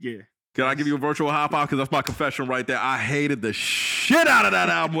 Yeah. Can I give you a virtual high five? Because that's my confession right there. I hated the shit out of that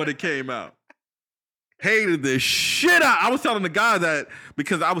album when it came out. Hated the shit out. I was telling the guy that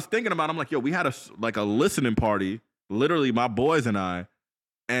because I was thinking about it, I'm like, yo, we had a listening party, literally my boys and I,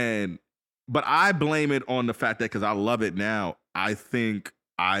 but I blame it on the fact that because I love it now, I think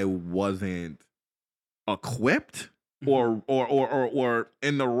I wasn't equipped or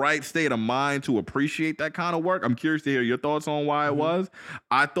in the right state of mind to appreciate that kind of work. I'm curious to hear your thoughts on why it was.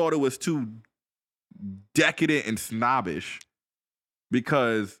 I thought it was too decadent and snobbish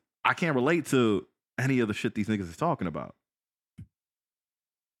because I can't relate to any of the shit these niggas is talking about.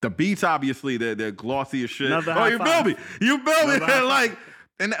 The beats, obviously, they're glossy as shit. Another Oh, high you five. built me. You built me. Another high Like,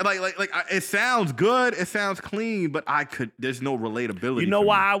 and it sounds good. It sounds clean, but there's no relatability. You know for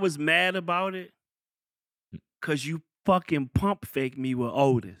why me. I was mad about it? Because you fucking pump fake me with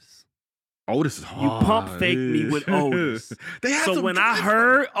Otis. Otis is You hard. pump fake me with Otis. They had So some when I good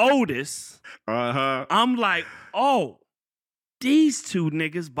heard Otis, stuff. I'm like, oh, these two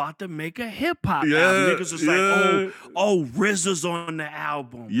niggas about to make a hip hop Yeah, album. Niggas was yeah. like, oh, RZA's on the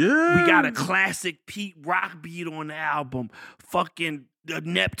album. Yeah. We got a classic Pete Rock beat on the album. Fucking the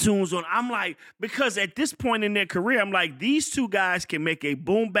Neptunes on. I'm like, because at this point in their career, I'm like, these two guys can make a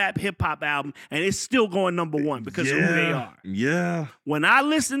boom bap hip hop album and it's still going #1 because of who they are. Yeah. When I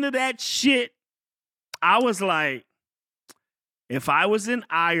listened to that shit, I was like, if I was in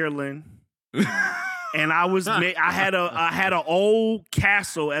Ireland and I had an old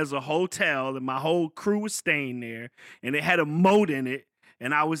castle as a hotel and my whole crew was staying there and it had a moat in it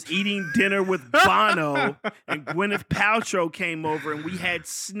and I was eating dinner with Bono and Gwyneth Paltrow came over and we had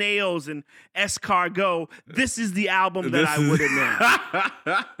snails and escargot. This is the album that I would have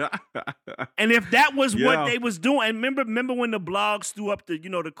known. And if that was what they was doing, and remember when the blogs threw up the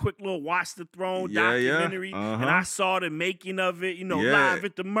quick little Watch the Throne documentary, and I saw the making of it, live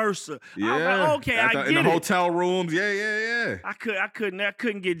at the Mercer. I was like, okay, I get it. In the hotel rooms, yeah. I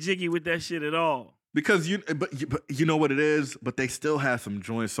couldn't get jiggy with that shit at all. Because you know what it is, but they still have some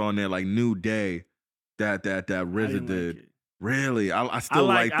joints on there like New Day that RZA did. Like really, I still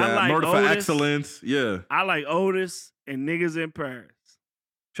like that. I like Murder for Otis. Excellence, yeah. I like Otis and Niggas in Paris.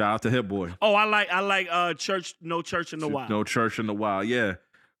 Shout out to Hit Boy. Oh, I like Church No Church in the Wild. No Church in the Wild, yeah.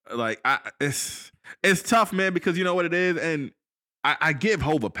 Like it's tough, man, because you know what it is, and I give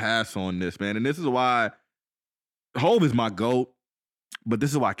Hov a pass on this, man, and this is why Hov is my GOAT, but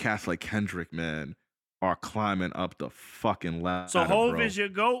this is why cats like Kendrick, man, are climbing up the fucking ladder. So Hov bro. is your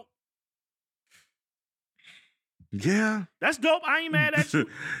GOAT? Yeah. That's dope. I ain't mad at you.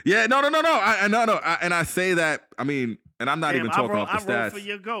 Yeah, no. And I say that, I mean, And I'm not Damn, even talking off the I stats. wrote for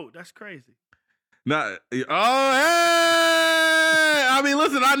your GOAT. That's crazy. Hey! I mean,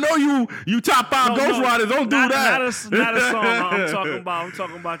 listen, I know you top 5 Ghost Riders. Don't do that. Not a song. I'm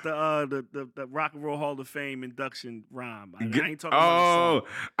talking about the Rock and Roll Hall of Fame induction rhyme. I ain't talking about the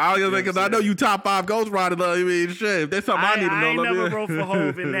song. I was gonna say, because I know you top 5 Ghost Riders. I mean, shit. If there's something I need to know, I ain't never wrote for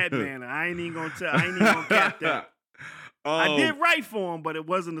Hov in that manner. I ain't even gonna cap that. I did write for him, but it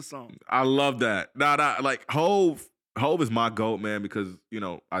wasn't a song. I love that. Like Hov is my GOAT, man, because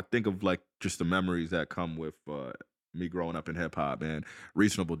I think of like just the memories that come with me growing up in hip hop, man.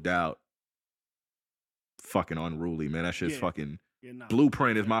 Reasonable Doubt, fucking unruly, man. That shit's fucking.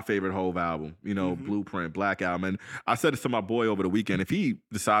 Blueprint is my favorite Hov album. Blueprint, Black Album. And I said this to my boy over the weekend. If he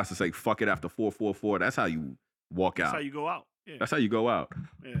decides to say fuck it after 444, that's how you walk out. That's how you go out. Yeah. That's how you go out.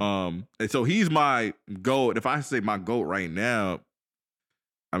 Yeah. And so he's my GOAT. If I say my GOAT right now,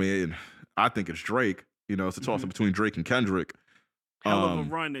 I mean, I think it's Drake. It's a toss-up between Drake and Kendrick. Hell of a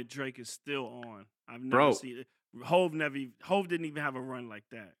run that Drake is still on. I've never seen it. Hov didn't even have a run like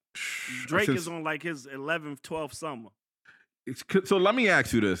that. Drake is on like his 11th, 12th summer. So let me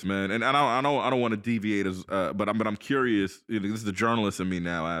ask you this, man, and I don't want to deviate but I'm curious. This is the journalist in me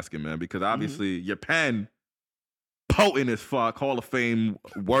now asking, man, because obviously your pen potent as fuck, Hall of Fame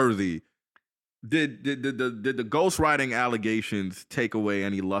worthy. Did the ghostwriting allegations take away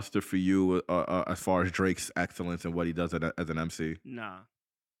any luster for you as far as Drake's excellence and what he does as an MC? Nah,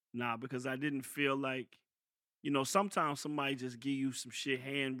 because I didn't feel like, sometimes somebody just give you some shit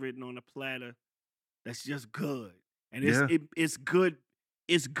handwritten on a platter that's just good, and it's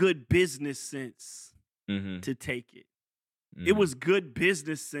good business sense to take it. It was good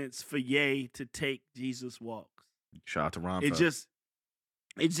business sense for Ye to take Jesus Walks. Shout out to Ron.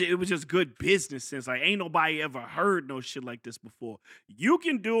 It was just good business sense. Like, ain't nobody ever heard no shit like this before. You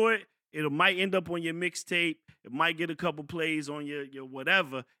can do it. It might end up on your mixtape. It might get a couple plays on your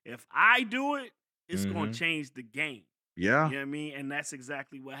whatever. If I do it, it's going to change the game. Yeah. You know what I mean? And that's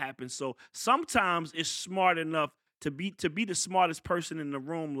exactly what happens. So sometimes it's smart enough to be the smartest person in the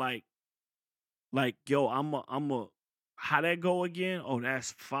room. Like, yo, I'm a how that go again? Oh,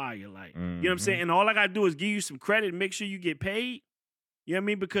 that's fire. Like, you know what I'm saying? And all I got to do is give you some credit and make sure you get paid. You know what I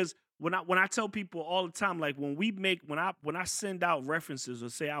mean? Because when I tell people all the time, like when I send out references or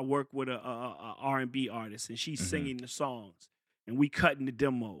say I work with a R&B artist and she's singing the songs and we cutting the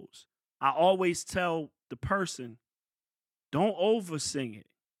demos, I always tell the person, don't over sing it.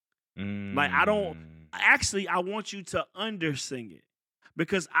 Like I want you to under sing it,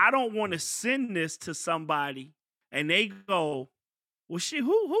 because I don't want to send this to somebody and they go, well, shit,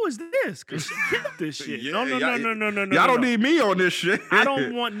 who is this? Because she killed this shit. No. Y'all don't need me on this shit. I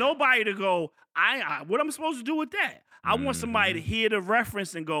don't want nobody to go, what I'm supposed to do with that? I want somebody to hear the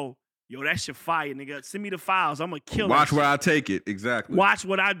reference and go, yo, that shit fire, nigga. Send me the files. I'm going to kill it. Watch where I take it. Exactly. Watch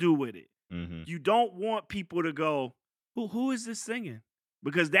what I do with it. You don't want people to go, who is this singing?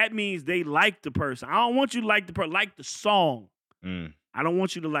 Because that means they like the person. I don't want you to like the person, like the song. I don't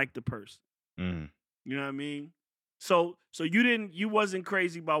want you to like the person. You know what I mean? So you wasn't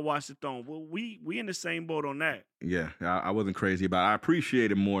crazy about Watch the Throne. Well, we in the same boat on that. Yeah, I wasn't crazy about it. I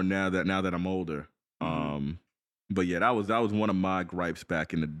appreciate it more now that I'm older. But yeah, that was one of my gripes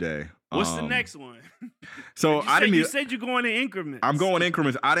back in the day. What's the next one? So you said you're going in increments. I'm going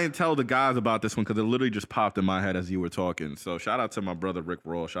increments. I didn't tell the guys about this one because it literally just popped in my head as you were talking. So shout out to my brother Rick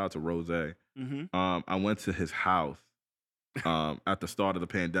Roll. Shout out to Rose. I went to his house at the start of the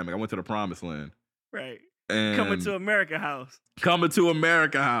pandemic. I went to the Promised Land. Right. And Coming to America house.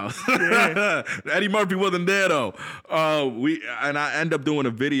 Yeah. Eddie Murphy wasn't there though. I end up doing a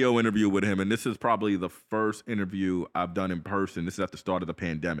video interview with him, and this is probably the first interview I've done in person. This is at the start of the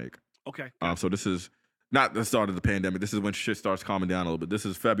pandemic. Okay. So this is not the start of the pandemic. This is when shit starts calming down a little bit. This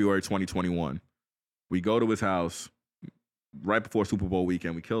is February 2021. We go to his house right before Super Bowl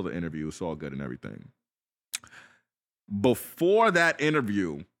weekend. We kill the interview. It's all good and everything. Before that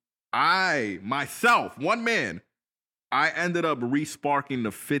interview, myself, one man, I ended up re-sparking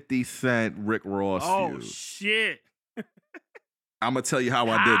the 50 Cent Rick Ross feud. Oh, shit. I'm going to tell you how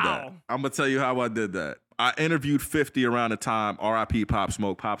I did that. I interviewed 50 around the time R.I.P. Pop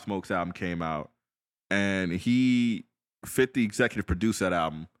Smoke. Pop Smoke's album came out. And 50 executive produced that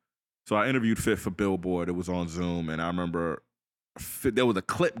album. So I interviewed 50 for Billboard. It was on Zoom. And I remember there was a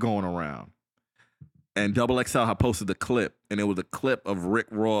clip going around. And Double XL had posted the clip, and it was a clip of Rick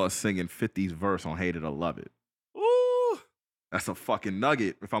Ross singing 50's verse on Hate It or Love It. Ooh. That's a fucking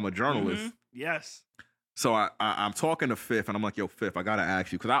nugget if I'm a journalist. Yes. So I'm talking to Fifth, and I'm like, yo, Fifth, I got to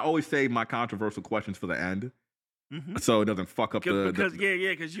ask you, because I always save my controversial questions for the end. so it doesn't fuck up because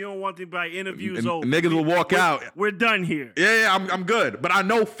you don't want anybody interviews over. Niggas will walk out. We're done here. Yeah, I'm good. But I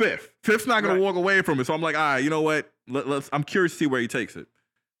know Fifth's not gonna walk away from it. So I'm like, all right, you know what? I'm curious to see where he takes it.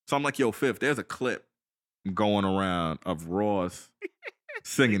 So I'm like, yo, Fifth, there's a clip going around of Ross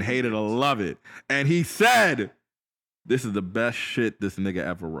singing "Hate It or Love It," and he said, "This is the best shit this nigga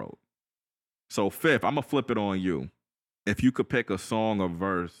ever wrote." So Fifth, I'm gonna flip it on you. If you could pick a song or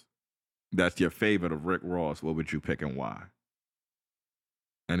verse that's your favorite of Rick Ross, what would you pick and why?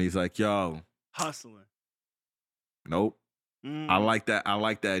 And he's like, yo. Hustling. Nope. I like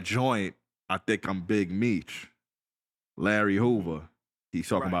that joint. I think I'm Big Meech. Larry Hoover. He's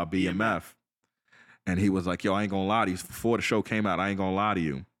talking about BMF. And he was like, yo, I ain't gonna lie to you. Before the show came out, I ain't gonna lie to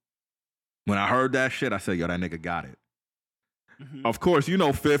you. When I heard that shit, I said, yo, that nigga got it. Of course, you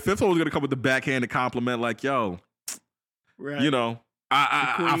know, Fifth's always gonna come with the backhanded compliment like, yo, you know,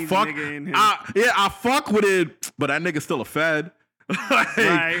 I fuck with it, but that nigga's still a fed.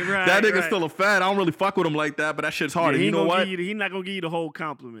 That nigga's still a fed. I don't really fuck with him like that, but that shit's hard. And you know what? He's not gonna give you the whole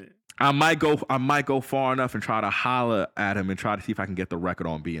compliment. I might go far enough and try to holler at him and try to see if I can get the record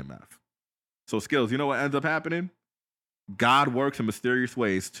on BMF. So Skills, you know what ends up happening? God works in mysterious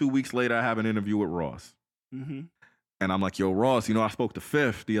ways. 2 weeks later, I have an interview with Ross. And I'm like, yo, Ross, you know, I spoke to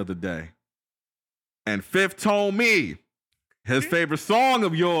Fifth the other day. And Fifth told me his favorite song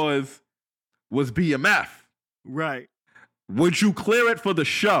of yours was BMF. Right. Would you clear it for the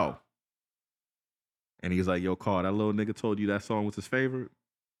show? And he's like, yo, Carl, that little nigga told you that song was his favorite?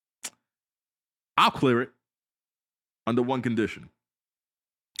 I'll clear it under one condition.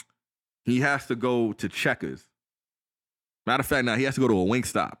 He has to go to Checkers. Matter of fact, now he has to go to a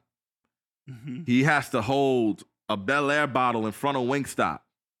Wingstop. He has to hold a Bel Air bottle in front of Wingstop.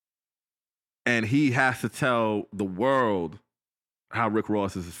 And he has to tell the world how Rick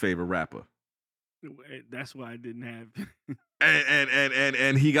Ross is his favorite rapper. That's why I didn't have.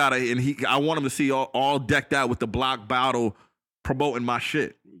 I want him to see all decked out with the block bottle promoting my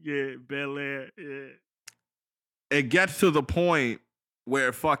shit. Yeah, Bel Air. Yeah. It gets to the point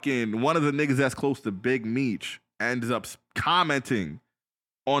where fucking one of the niggas that's close to Big Meech ends up commenting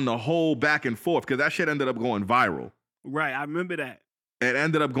on the whole back and forth because that shit ended up going viral. Right, I remember that. It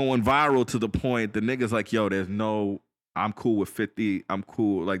ended up going viral to the point the nigga's like, yo, I'm cool with 50. I'm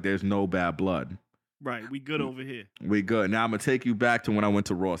cool. Like, there's no bad blood. Right, we good over here. We good. Now I'm going to take you back to when I went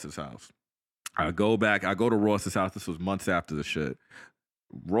to Ross's house. I go to Ross's house. This was months after the shit.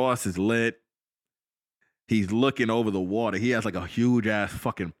 Ross is lit. He's looking over the water. He has like a huge ass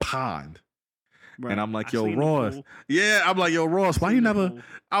fucking pond. Right. And I'm like, yo, Ross. Yeah, I'm like, yo, Ross, why you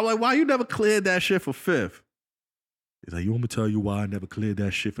never cleared that shit for Fifth? He's like, you want me to tell you why I never cleared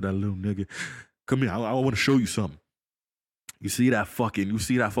that shit for that little nigga? Come here, I want to show you something. You see that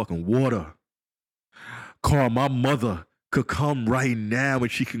fucking water? Carl, my mother could come right now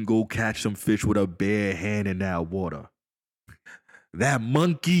and she can go catch some fish with her bare hand in that water. That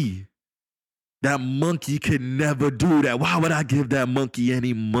monkey could never do that. Why would I give that monkey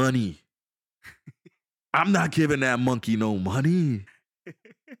any money? I'm not giving that monkey no money.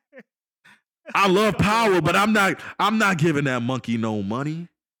 I love power, but I'm not giving that monkey no money.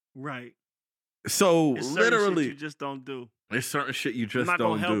 Right. So it's literally, shit you just don't do. There's certain shit you just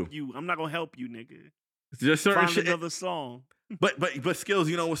don't do. I'm not gonna help you, nigga. It's just certain Find shit. Another song. But Skills,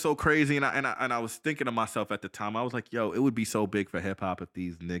 you know what's so crazy? And I was thinking to myself at the time, I was like, yo, it would be so big for hip hop if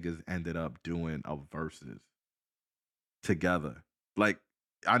these niggas ended up doing a verses together. Like,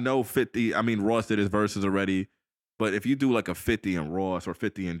 I know 50. I mean, Ross did his verses already. But if you do like a 50 and Ross or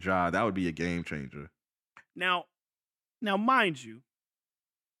 50 and Ja, that would be a game changer. Now, mind you,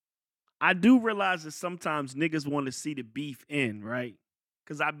 I do realize that sometimes niggas want to see the beef end, right?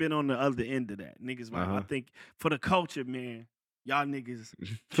 Because I've been on the other end of that. Niggas, I think for the culture, man, y'all niggas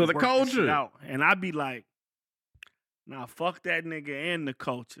for the culture out. And I'd be like, nah, fuck that nigga and the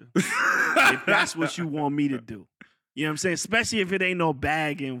culture. If that's what you want me to do. You know what I'm saying? Especially if it ain't no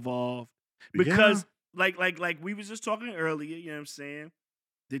bag involved. Because like we was just talking earlier, you know what I'm saying?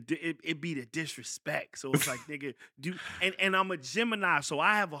 It be the disrespect. So it's like, nigga, and I'm a Gemini, so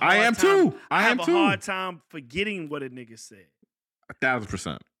I have a hard time. I have a hard time forgetting what a nigga said.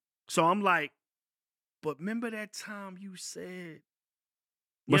 1,000%. So I'm like, but remember that time you said.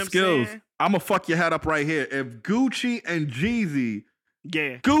 But Skills, I'm gonna fuck your head up right here. If Gucci and Jeezy,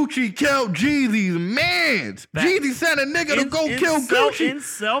 Gucci killed Jeezy's mans. Jeezy sent a nigga to go kill Gucci in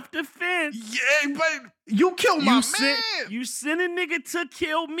self-defense. Yeah, but you killed my man. You sent a nigga to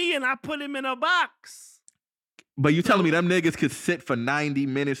kill me, and I put him in a box. But you telling me them niggas could sit for 90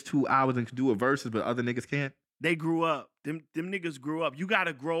 minutes, 2 hours, and do a verses, but other niggas can't? They grew up. Them niggas grew up. You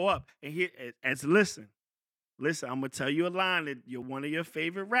gotta grow up. And here, listen. Listen, I'm gonna tell you a line that one of your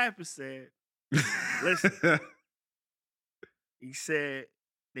favorite rappers said. Listen. He said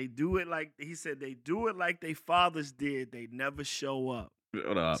they do it like they fathers did. They never show up.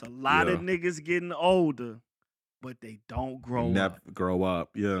 Shut up. It's a lot of niggas getting older, but they don't grow up. Never grow up.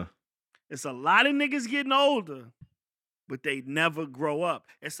 Yeah. It's a lot of niggas getting older, but they never grow up.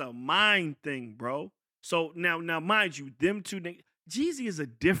 It's a mind thing, bro. So now mind you, them two niggas, Jeezy is a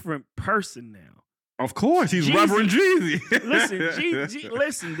different person now. Of course, he's Jeezy. Reverend Jeezy.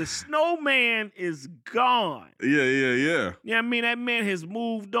 Listen, the snowman is gone. Yeah. Yeah, I mean, that man has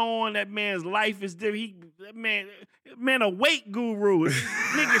moved on. That man's life is different. That man a weight guru.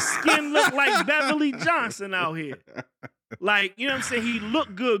 Nigga's skin look like Beverly Johnson out here. Like, you know what I'm saying? He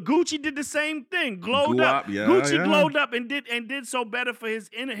looked good. Gucci did the same thing. Glowed up. Yeah, Gucci glowed up and did so better for his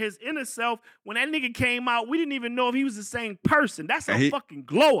inner self. When that nigga came out, we didn't even know if he was the same person. That's a fucking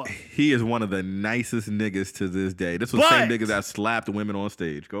glow up. He is one of the nicest niggas to this day. This was the same niggas that slapped women on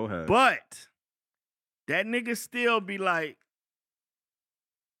stage. Go ahead. But that nigga still be like,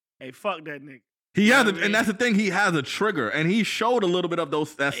 hey, fuck that nigga. He has and that's the thing, he has a trigger, and he showed a little bit of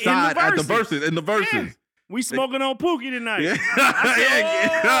that side at the verses, in the verses. Yeah. We smoking on Pookie tonight. Yeah.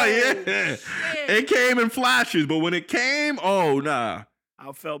 Said, It came in flashes, but when it came, nah.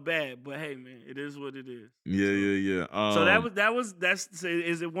 I felt bad, but hey, man, it is what it is. Yeah. So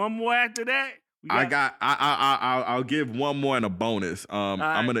is it one more after that? I'll give one more and a bonus.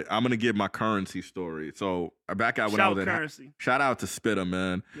 I'm gonna give my Currency story. So back out when I was at Currency. Shout out to Spitter,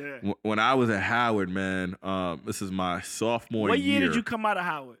 man. Yeah. When I was at Howard, man, this is my sophomore year. What year did you come out of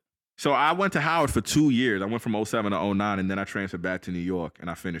Howard? So I went to Howard for 2 years. I went from 07 to 09, and then I transferred back to New York,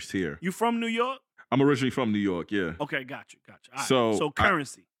 and I finished here. You from New York? I'm originally from New York, yeah. Okay, got you. All right. So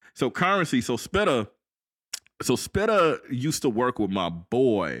Currency. So Spitter used to work with my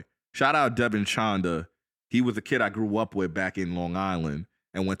boy. Shout out Devin Chanda. He was a kid I grew up with back in Long Island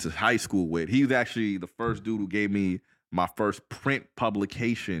and went to high school with. He was actually the first dude who gave me my first print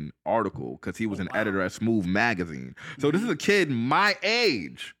publication article because he was an editor at Smooth Magazine. So this is a kid my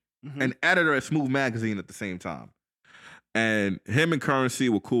age, an editor at Smooth Magazine at the same time. And him and Currency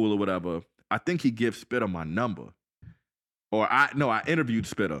were cool or whatever. I think he gives Spitter my number. I interviewed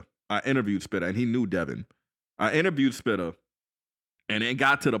Spitter. And he knew Devin. I interviewed Spitter, and it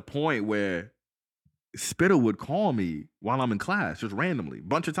got to the point where Spitter would call me while I'm in class, just randomly, a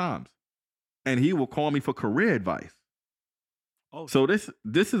bunch of times. And he would call me for career advice. Oh, so this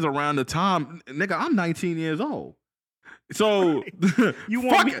is around the time, nigga, I'm 19 years old. So you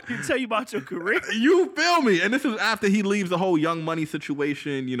want me to tell you about your career? You feel me? And this is after he leaves the whole Young Money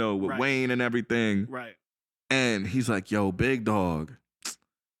situation, with Wayne and everything. Right. And he's like, yo, big dog.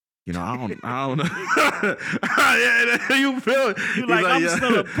 I don't know. Yeah, you feel me? You like I'm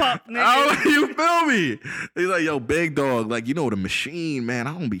still a pup, nigga. You feel me? He's like, yo, big dog, the machine, man.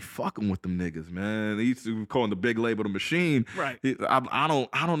 I don't be fucking with them niggas, man. They used to call the big label the machine. Right. I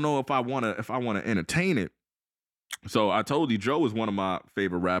don't know if I wanna entertain it. So I told you, Joe was one of my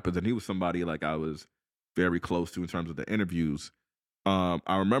favorite rappers, and he was somebody like I was very close to in terms of the interviews. I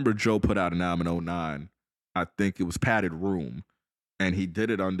remember Joe put out an album in 2009. I think it was Padded Room. And he did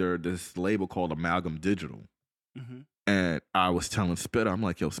it under this label called Amalgam Digital. Mm-hmm. And I was telling Spitter, I'm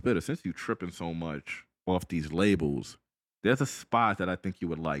like, yo, Spitter, since you tripping so much off these labels, there's a spot that I think you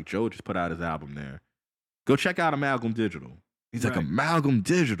would like. Joe just put out his album there. Go check out Amalgam Digital. He's like, Amalgam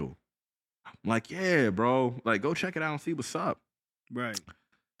Digital. I'm like, yeah, bro. Like, go check it out and see what's up. Right.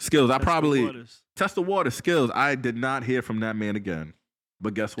 Skills, Test the waters. Skills, I did not hear from that man again.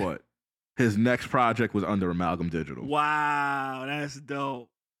 But guess what? His next project was under Amalgam Digital. Wow, that's dope.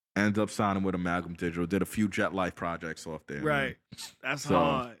 Ends up signing with Amalgam Digital. Did a few Jet Life projects off there. Right. Man. That's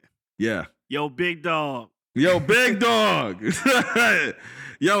hard. Yeah. Yo, big dog. Yo, big dog.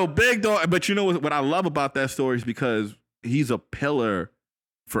 Yo, big dog. But you know what I love about that story is because he's a pillar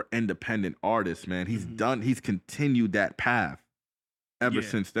for independent artists, man. He's continued that path ever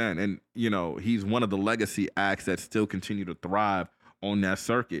since then. And, he's one of the legacy acts that still continue to thrive on that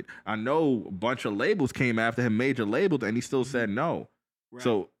circuit. I know a bunch of labels came after him, major labels, and he still said no. Right.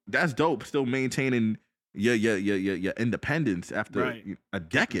 So that's dope. Still maintaining your independence after a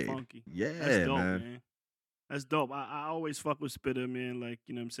decade. Funky. Yeah, that's dope, man. That's dope. I always fuck with Spitter, man. Like,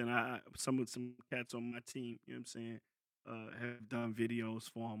 you know what I'm saying? Some cats on my team, you know what I'm saying, have done videos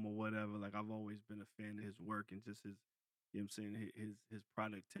for him or whatever. Like, I've always been a fan of his work and just his, you know what I'm saying, his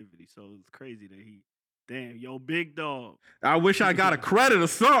productivity. So it's crazy that damn, yo, big dog. I wish I got a credit or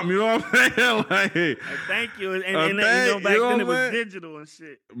something, you know what I'm saying? Like, thank you. And back then it was digital and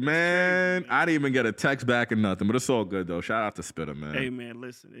shit. Man, I didn't even get a text back or nothing, but it's all good, though. Shout out to Spitter, man. Hey, man,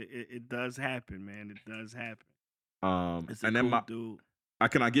 listen, it does happen, man. It does happen. It's a And then cool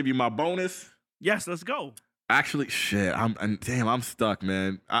dude. can I give you my bonus? Yes, let's go. Actually, shit, I'm stuck,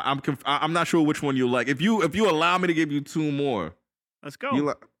 man. I'm not sure which one you like. If you allow me to give you two more, Let's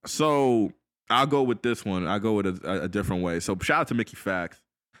go. So I'll go with this one. I'll go with a different way. So shout out to Mickey Fax.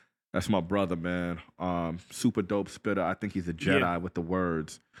 That's my brother, man. Super dope spitter. I think he's a Jedi with the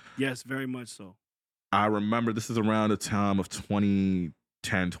words. Yes, very much so. I remember this is around the time of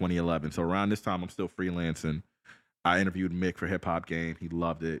 2010, 2011. So around this time, I'm still freelancing. I interviewed Mick for Hip Hop Game. He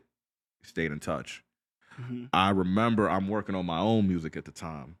loved it. Stayed in touch. Mm-hmm. I remember I'm working on my own music at the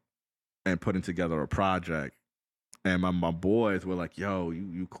time and putting together a project. And my boys were like, yo,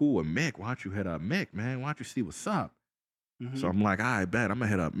 you cool with Mick. Why don't you hit up Mick, man? Why don't you see what's up? Mm-hmm. So I'm like, I bet I'm going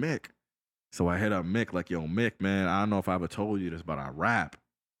to hit up Mick. So I hit up Mick like, yo, Mick, man, I don't know if I ever told you this, but I rap.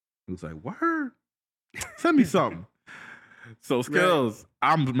 He was like, word? Send me something. So Skills,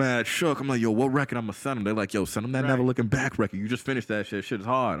 I'm mad shook. I'm like, yo, what record I'm going to send him? They're like, yo, send him that Never Looking Back record. You just finished that shit. Shit is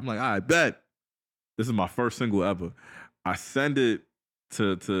hard. I'm like, I bet. This is my first single ever. I send it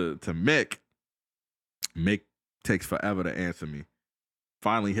to Mick. Mick takes forever to answer me.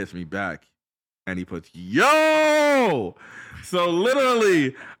 Finally hits me back. And he puts, yo! So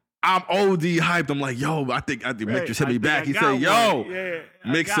literally, I'm OD hyped. I'm like, yo, I think Mick just hit me back. He said, yo.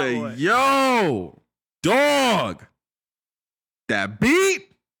 Mick said, yo, dog. That beat?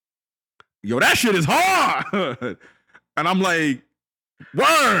 Yo, that shit is hard. And I'm like,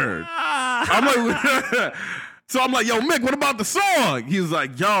 word. I'm like, so I'm like, yo, Mick, what about the song? He's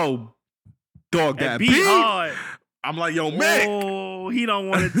like, yo, dog, that beat hard. I'm like, yo, Mick. Oh, he don't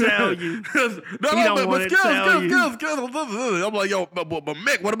want to tell you. Skills. I'm like, yo, but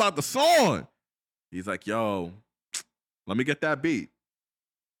Mick, what about the song? He's like, yo, let me get that beat.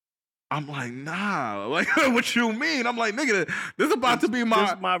 I'm like, nah. Like, what you mean? I'm like, nigga, this is about to be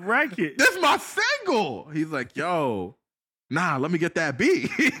my record. This is my single. He's like, yo, nah, let me get that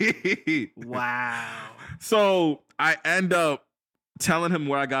beat. Wow. So I end up telling him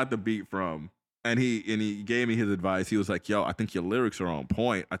where I got the beat from. And he gave me his advice. He was like, yo, I think your lyrics are on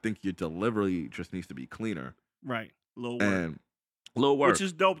point. I think your delivery just needs to be cleaner. Right. Little work. And little work. Which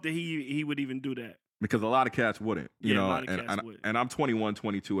is dope that he would even do that. Because a lot of cats wouldn't. You know, a lot of cats wouldn't. And I'm 21,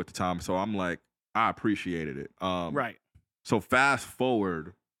 22 at the time. So I'm like, I appreciated it. Right. So fast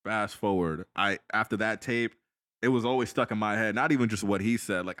forward, after that tape, it was always stuck in my head. Not even just what he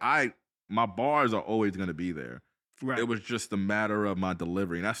said. Like my bars are always gonna be there. Right. It was just a matter of my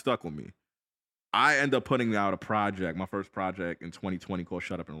delivery. And that stuck with me. I end up putting out a project, my first project in 2020 called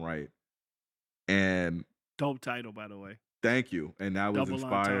Shut Up and Write. And dope title, by the way. Thank you. And that was Double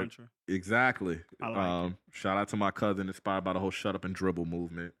inspired. entendre. Exactly. I like it. Shout out to my cousin, inspired by the whole Shut Up and Dribble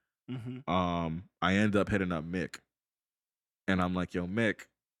movement. Mm-hmm. I end up hitting up Mick. And I'm like, yo, Mick,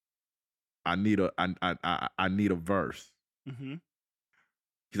 I need a verse. Mm-hmm.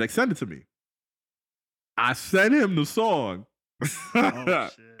 He's like, send it to me. I sent him the song. Oh,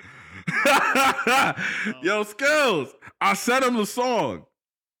 shit. Yo, Skills, I sent him the song.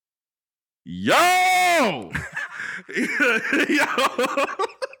 Yo!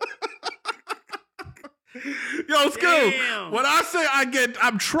 Yo, Skills, damn. when I say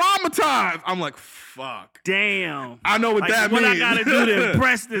I'm traumatized, I'm like, fuck. Damn. I know what that means. What I gotta do to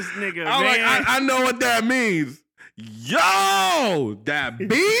impress this nigga, I'm man? like, I know what that means. Yo, that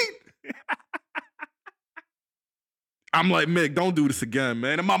beat? I'm like, Mick, don't do this again,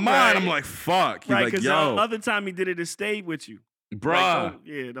 man. In my mind, I'm like, fuck. He's like, yo. The other time he did it stayed with you. Bruh.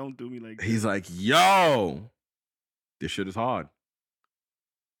 Like, don't do me like that. He's like, yo, this shit is hard.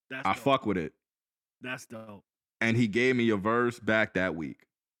 That's I dope. fuck with it. That's dope. And he gave me a verse back that week.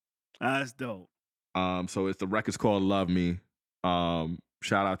 That's dope. So the record's called Love Me.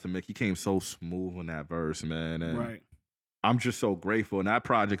 Shout out to Mick. He came so smooth on that verse, man. And right. I'm just so grateful. And that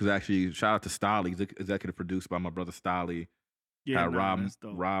project is actually, shout out to Stolly, executive produced by my brother Stolly. Yeah, Rob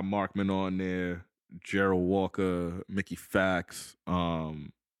Markman on there, Gerald Walker, Mickey Fax.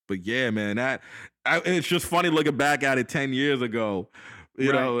 But yeah, man, it's just funny looking back at it 10 years ago.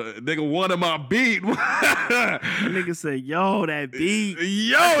 You know, nigga wanted my beat. Nigga said, yo, that beat.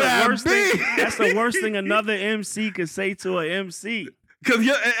 Yo, that beat. That's the worst thing another MC could say to an MC. Cause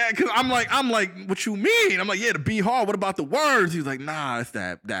I'm like, what you mean? I'm like, yeah, the beat hard. What about the words? He's like, nah, it's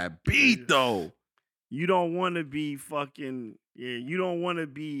that beat though. You don't want to be fucking, you don't want to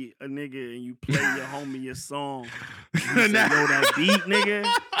be a nigga and you play your homie your song. You say, yo, that beat,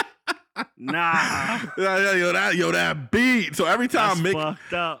 nigga. Nah. Yo, that beat. So every time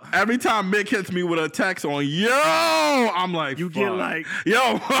Mick hits me with a text on yo, I'm like, you fuck. get like,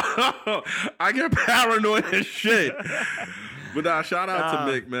 yo, I get paranoid as shit. But shout out to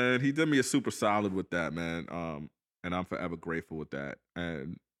Mick, man. He did me a super solid with that, man. and I'm forever grateful with that.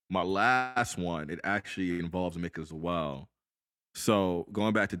 And my last one, it actually involves Mick as well. So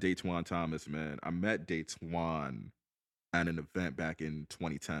going back to Datewan Thomas, man, I met Datewan at an event back in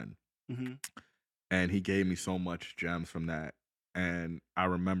 2010. Mm-hmm. And he gave me so much gems from that. And I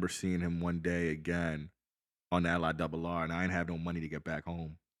remember seeing him one day again on the LIRR, and I didn't have no money to get back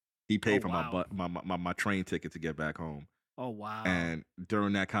home. He paid for my train ticket to get back home. Oh, wow. And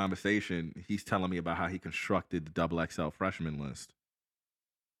during that conversation, he's telling me about how he constructed the XXL freshman list.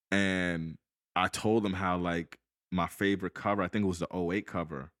 And I told him how, like, my favorite cover, I think it was the 08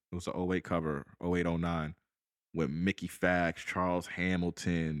 cover. It was the 08 cover, 08, 09, with Mickey Fax, Charles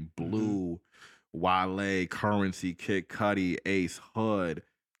Hamilton, Blue, Wale, Currency, Kid Cudi, Ace Hood,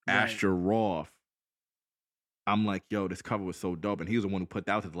 Asher Roth. I'm like, yo, this cover was so dope. And he was the one who put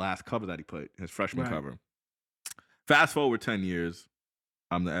that was his last cover that he put, his freshman cover. Fast forward 10 years,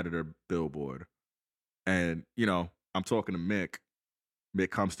 I'm the editor of Billboard. And, you know, I'm talking to Mick. Mick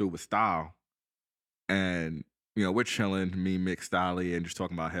comes through with style. And, you know, we're chilling, me, Mick, Stolly, and just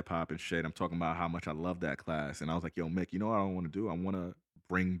talking about hip hop and shit. I'm talking about how much I love that class. And I was like, yo, Mick, you know what I want to do? I want to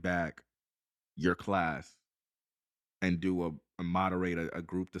bring back your class and do a moderate a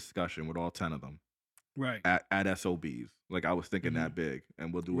group discussion with all 10 of them. Right. At SOBs. Like, I was thinking that big.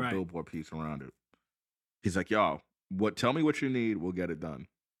 And we'll do a Billboard piece around it. He's like, yo, tell me what you need, we'll get it done.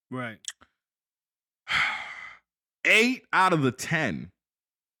 Right. 8 out of the 10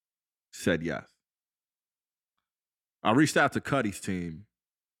 said yes. I reached out to Cudi's team.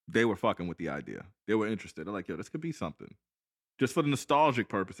 They were fucking with the idea. They were interested. They're like, yo, this could be something. Just for the nostalgic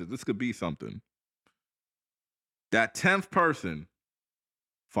purposes, this could be something. That 10th person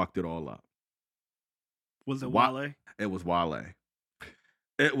fucked it all up. Was it Wale? It was Wale.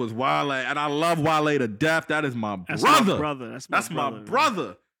 It was Wale, and I love Wale to death. That is my That's brother. My brother. That's my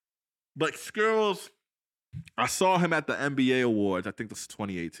brother. But Skirls, I saw him at the NBA Awards. I think this was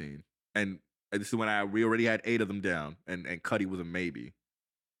 2018, and this is when we already had 8 of them down, and Cudi was a maybe.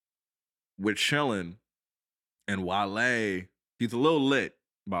 With Chillin' and Wale, he's a little lit,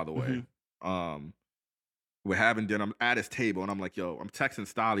 by the way. We're having dinner. I'm at his table, and I'm like, yo, I'm texting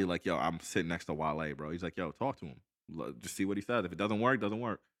Stolly like, yo, I'm sitting next to Wale, bro. He's like, yo, talk to him. Just see what he says. If it doesn't work, doesn't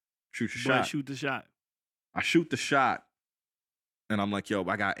work. Shoot your shot. Shoot the shot. I shoot the shot, and I'm like, yo,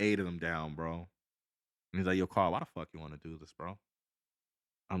 I got 8 of them down, bro. And he's like, yo, Carl, why the fuck you want to do this, bro?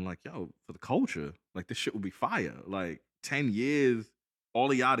 I'm like, yo, for the culture. Like, this shit would be fire. Like, 10 years,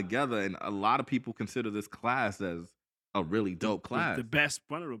 all of y'all together, and a lot of people consider this class as a really dope class. The best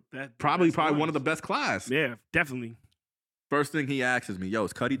one of that. Probably one of the best class. Yeah, definitely. First thing he asks me, yo,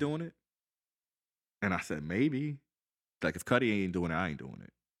 is Cudi doing it? And I said, maybe. Like, if Cudi ain't doing it, I ain't doing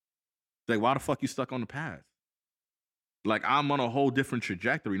it. Like, why the fuck you stuck on the path? Like, I'm on a whole different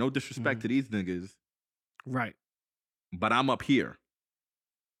trajectory. No disrespect to these niggas. Right. But I'm up here.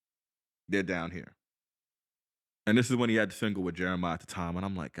 They're down here. And this is when he had the single with Jeremiah at the time. And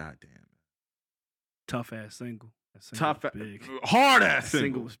I'm like, God damn. Tough ass single. Tough, big. Hard ass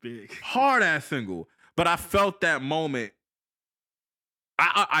single was big. Hard ass single. But I felt that moment.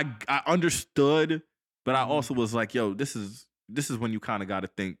 I understood, but I also was like, yo, this is when you kind of got to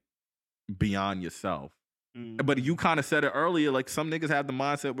think beyond yourself. But you kind of said it earlier, like some niggas have the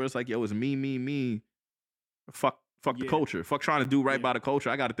mindset where it's like, yo, it's me. Fuck the culture. Fuck trying to do right by the culture.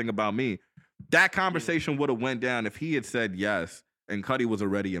 I got to think about me. That conversation would have went down if he had said yes and Cudi was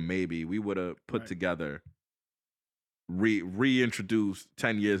already a maybe. We would have put together, reintroduced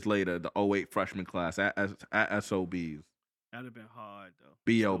 10 years later the 08 freshman class at SOBs. That'd have been hard though.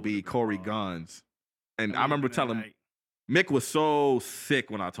 B.O.B. Corey Guns. And I remember telling him, Mick was so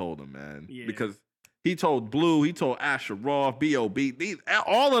sick when I told him, man. Yeah. Because he told Blue, he told Asher Roth, B.O.B.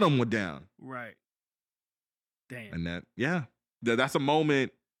 All of them were down. Right. Damn. And that's a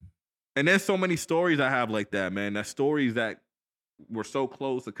moment. And there's so many stories I have like that, man. That's stories that were so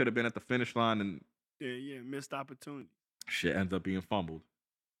close, it could have been at the finish line. And missed opportunity. Shit ends up being fumbled.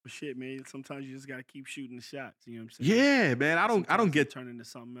 But shit, man, sometimes you just gotta keep shooting the shots. You know what I'm saying? Yeah, man. I don't get turn into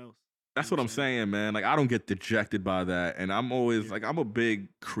something else. That's what I'm saying, man. Like, I don't get dejected by that. And I'm always like, I'm a big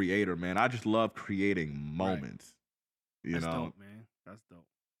creator, man. I just love creating moments. Right. That's dope, man. That's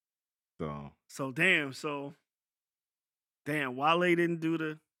dope. So damn, Wale didn't do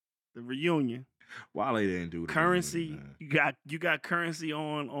the reunion. Wale didn't do the Currency. man. You got Currency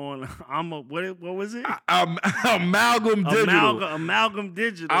on I'm a what was it? Amalgam Digital. Amalgam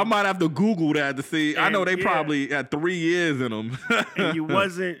Digital. I might have to Google that to see. I know they yeah. probably had 3 years in them. and you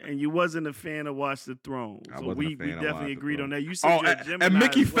wasn't a fan of Watch the Throne. I So wasn't we a fan of definitely Watch the agreed Throne. on that. You said you're a Gemini and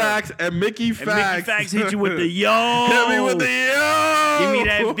Mickey as well. Facts and Mickey Facts. And Mickey Facts hit you with the yo. Hit me with the yo. Give me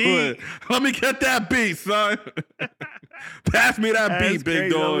that beat. Let me get that beat, son. Pass me that That's beat,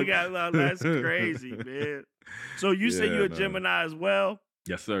 big crazy. dog. That's crazy, man. So you say you're a Gemini as well?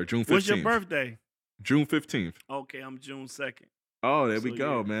 Yes, sir. June 15th. What's your birthday? June 15th. Okay, I'm June 2nd. Oh, there we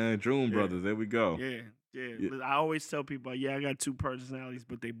go, yeah. man. June brothers. There we go. Yeah. I always tell people, I got 2 personalities,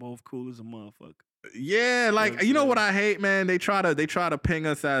 but they both cool as a motherfucker. Yeah, like you know what I hate, man? They try to ping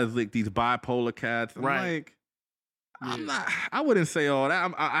us as like these bipolar cats. I'm like, I'm not. I wouldn't say all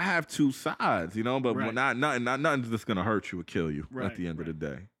that. I have 2 sides, you know, but nothing's just gonna hurt you or kill you at the end of the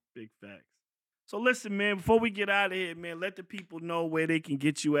day. Big facts. So listen, man. Before we get out of here, man, let the people know where they can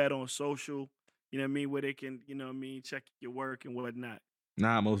get you at on social. You know what I mean? Where they can, you know what I mean, check your work and whatnot.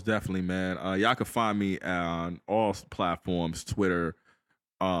 Nah, most definitely, man. Y'all can find me on all platforms: Twitter,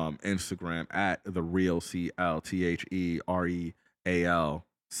 Instagram at the real CL TheRealCL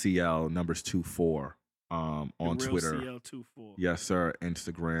numbers 24 on Twitter. CL24. Yes, sir.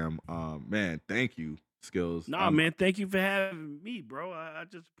 Instagram. Man, thank you, Skills. Man, thank you for having me, bro. I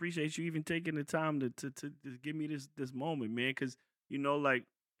just appreciate you even taking the time to give me this moment, man. Because you know, like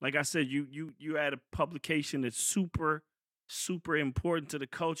I said, you had a publication that's super important to the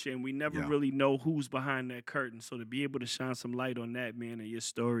culture, and we never really know who's behind that curtain. So to be able to shine some light on that, man, and your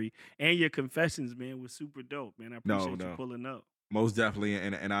story and your confessions, man, was super dope, man. I appreciate you pulling up. Most definitely,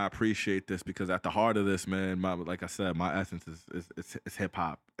 and I appreciate this because at the heart of this, man, like I said, my essence is hip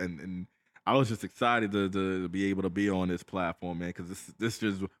hop, and I was just excited to be able to be on this platform, man, because this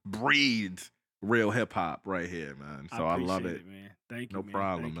just breeds real hip hop right here, man. So I love it, man. Thank you, no man.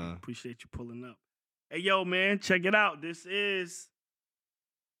 problem, man. Appreciate you pulling up. Hey, yo, man, check it out. This is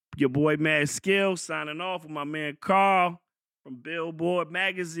your boy Mad Skills signing off with my man Carl from Billboard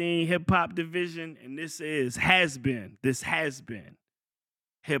Magazine Hip Hop Division, and this has been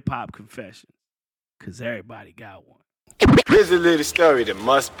Hip Hop Confessions, because everybody got one. Here's a little story that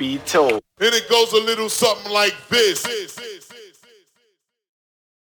must be told. And it goes a little something like this.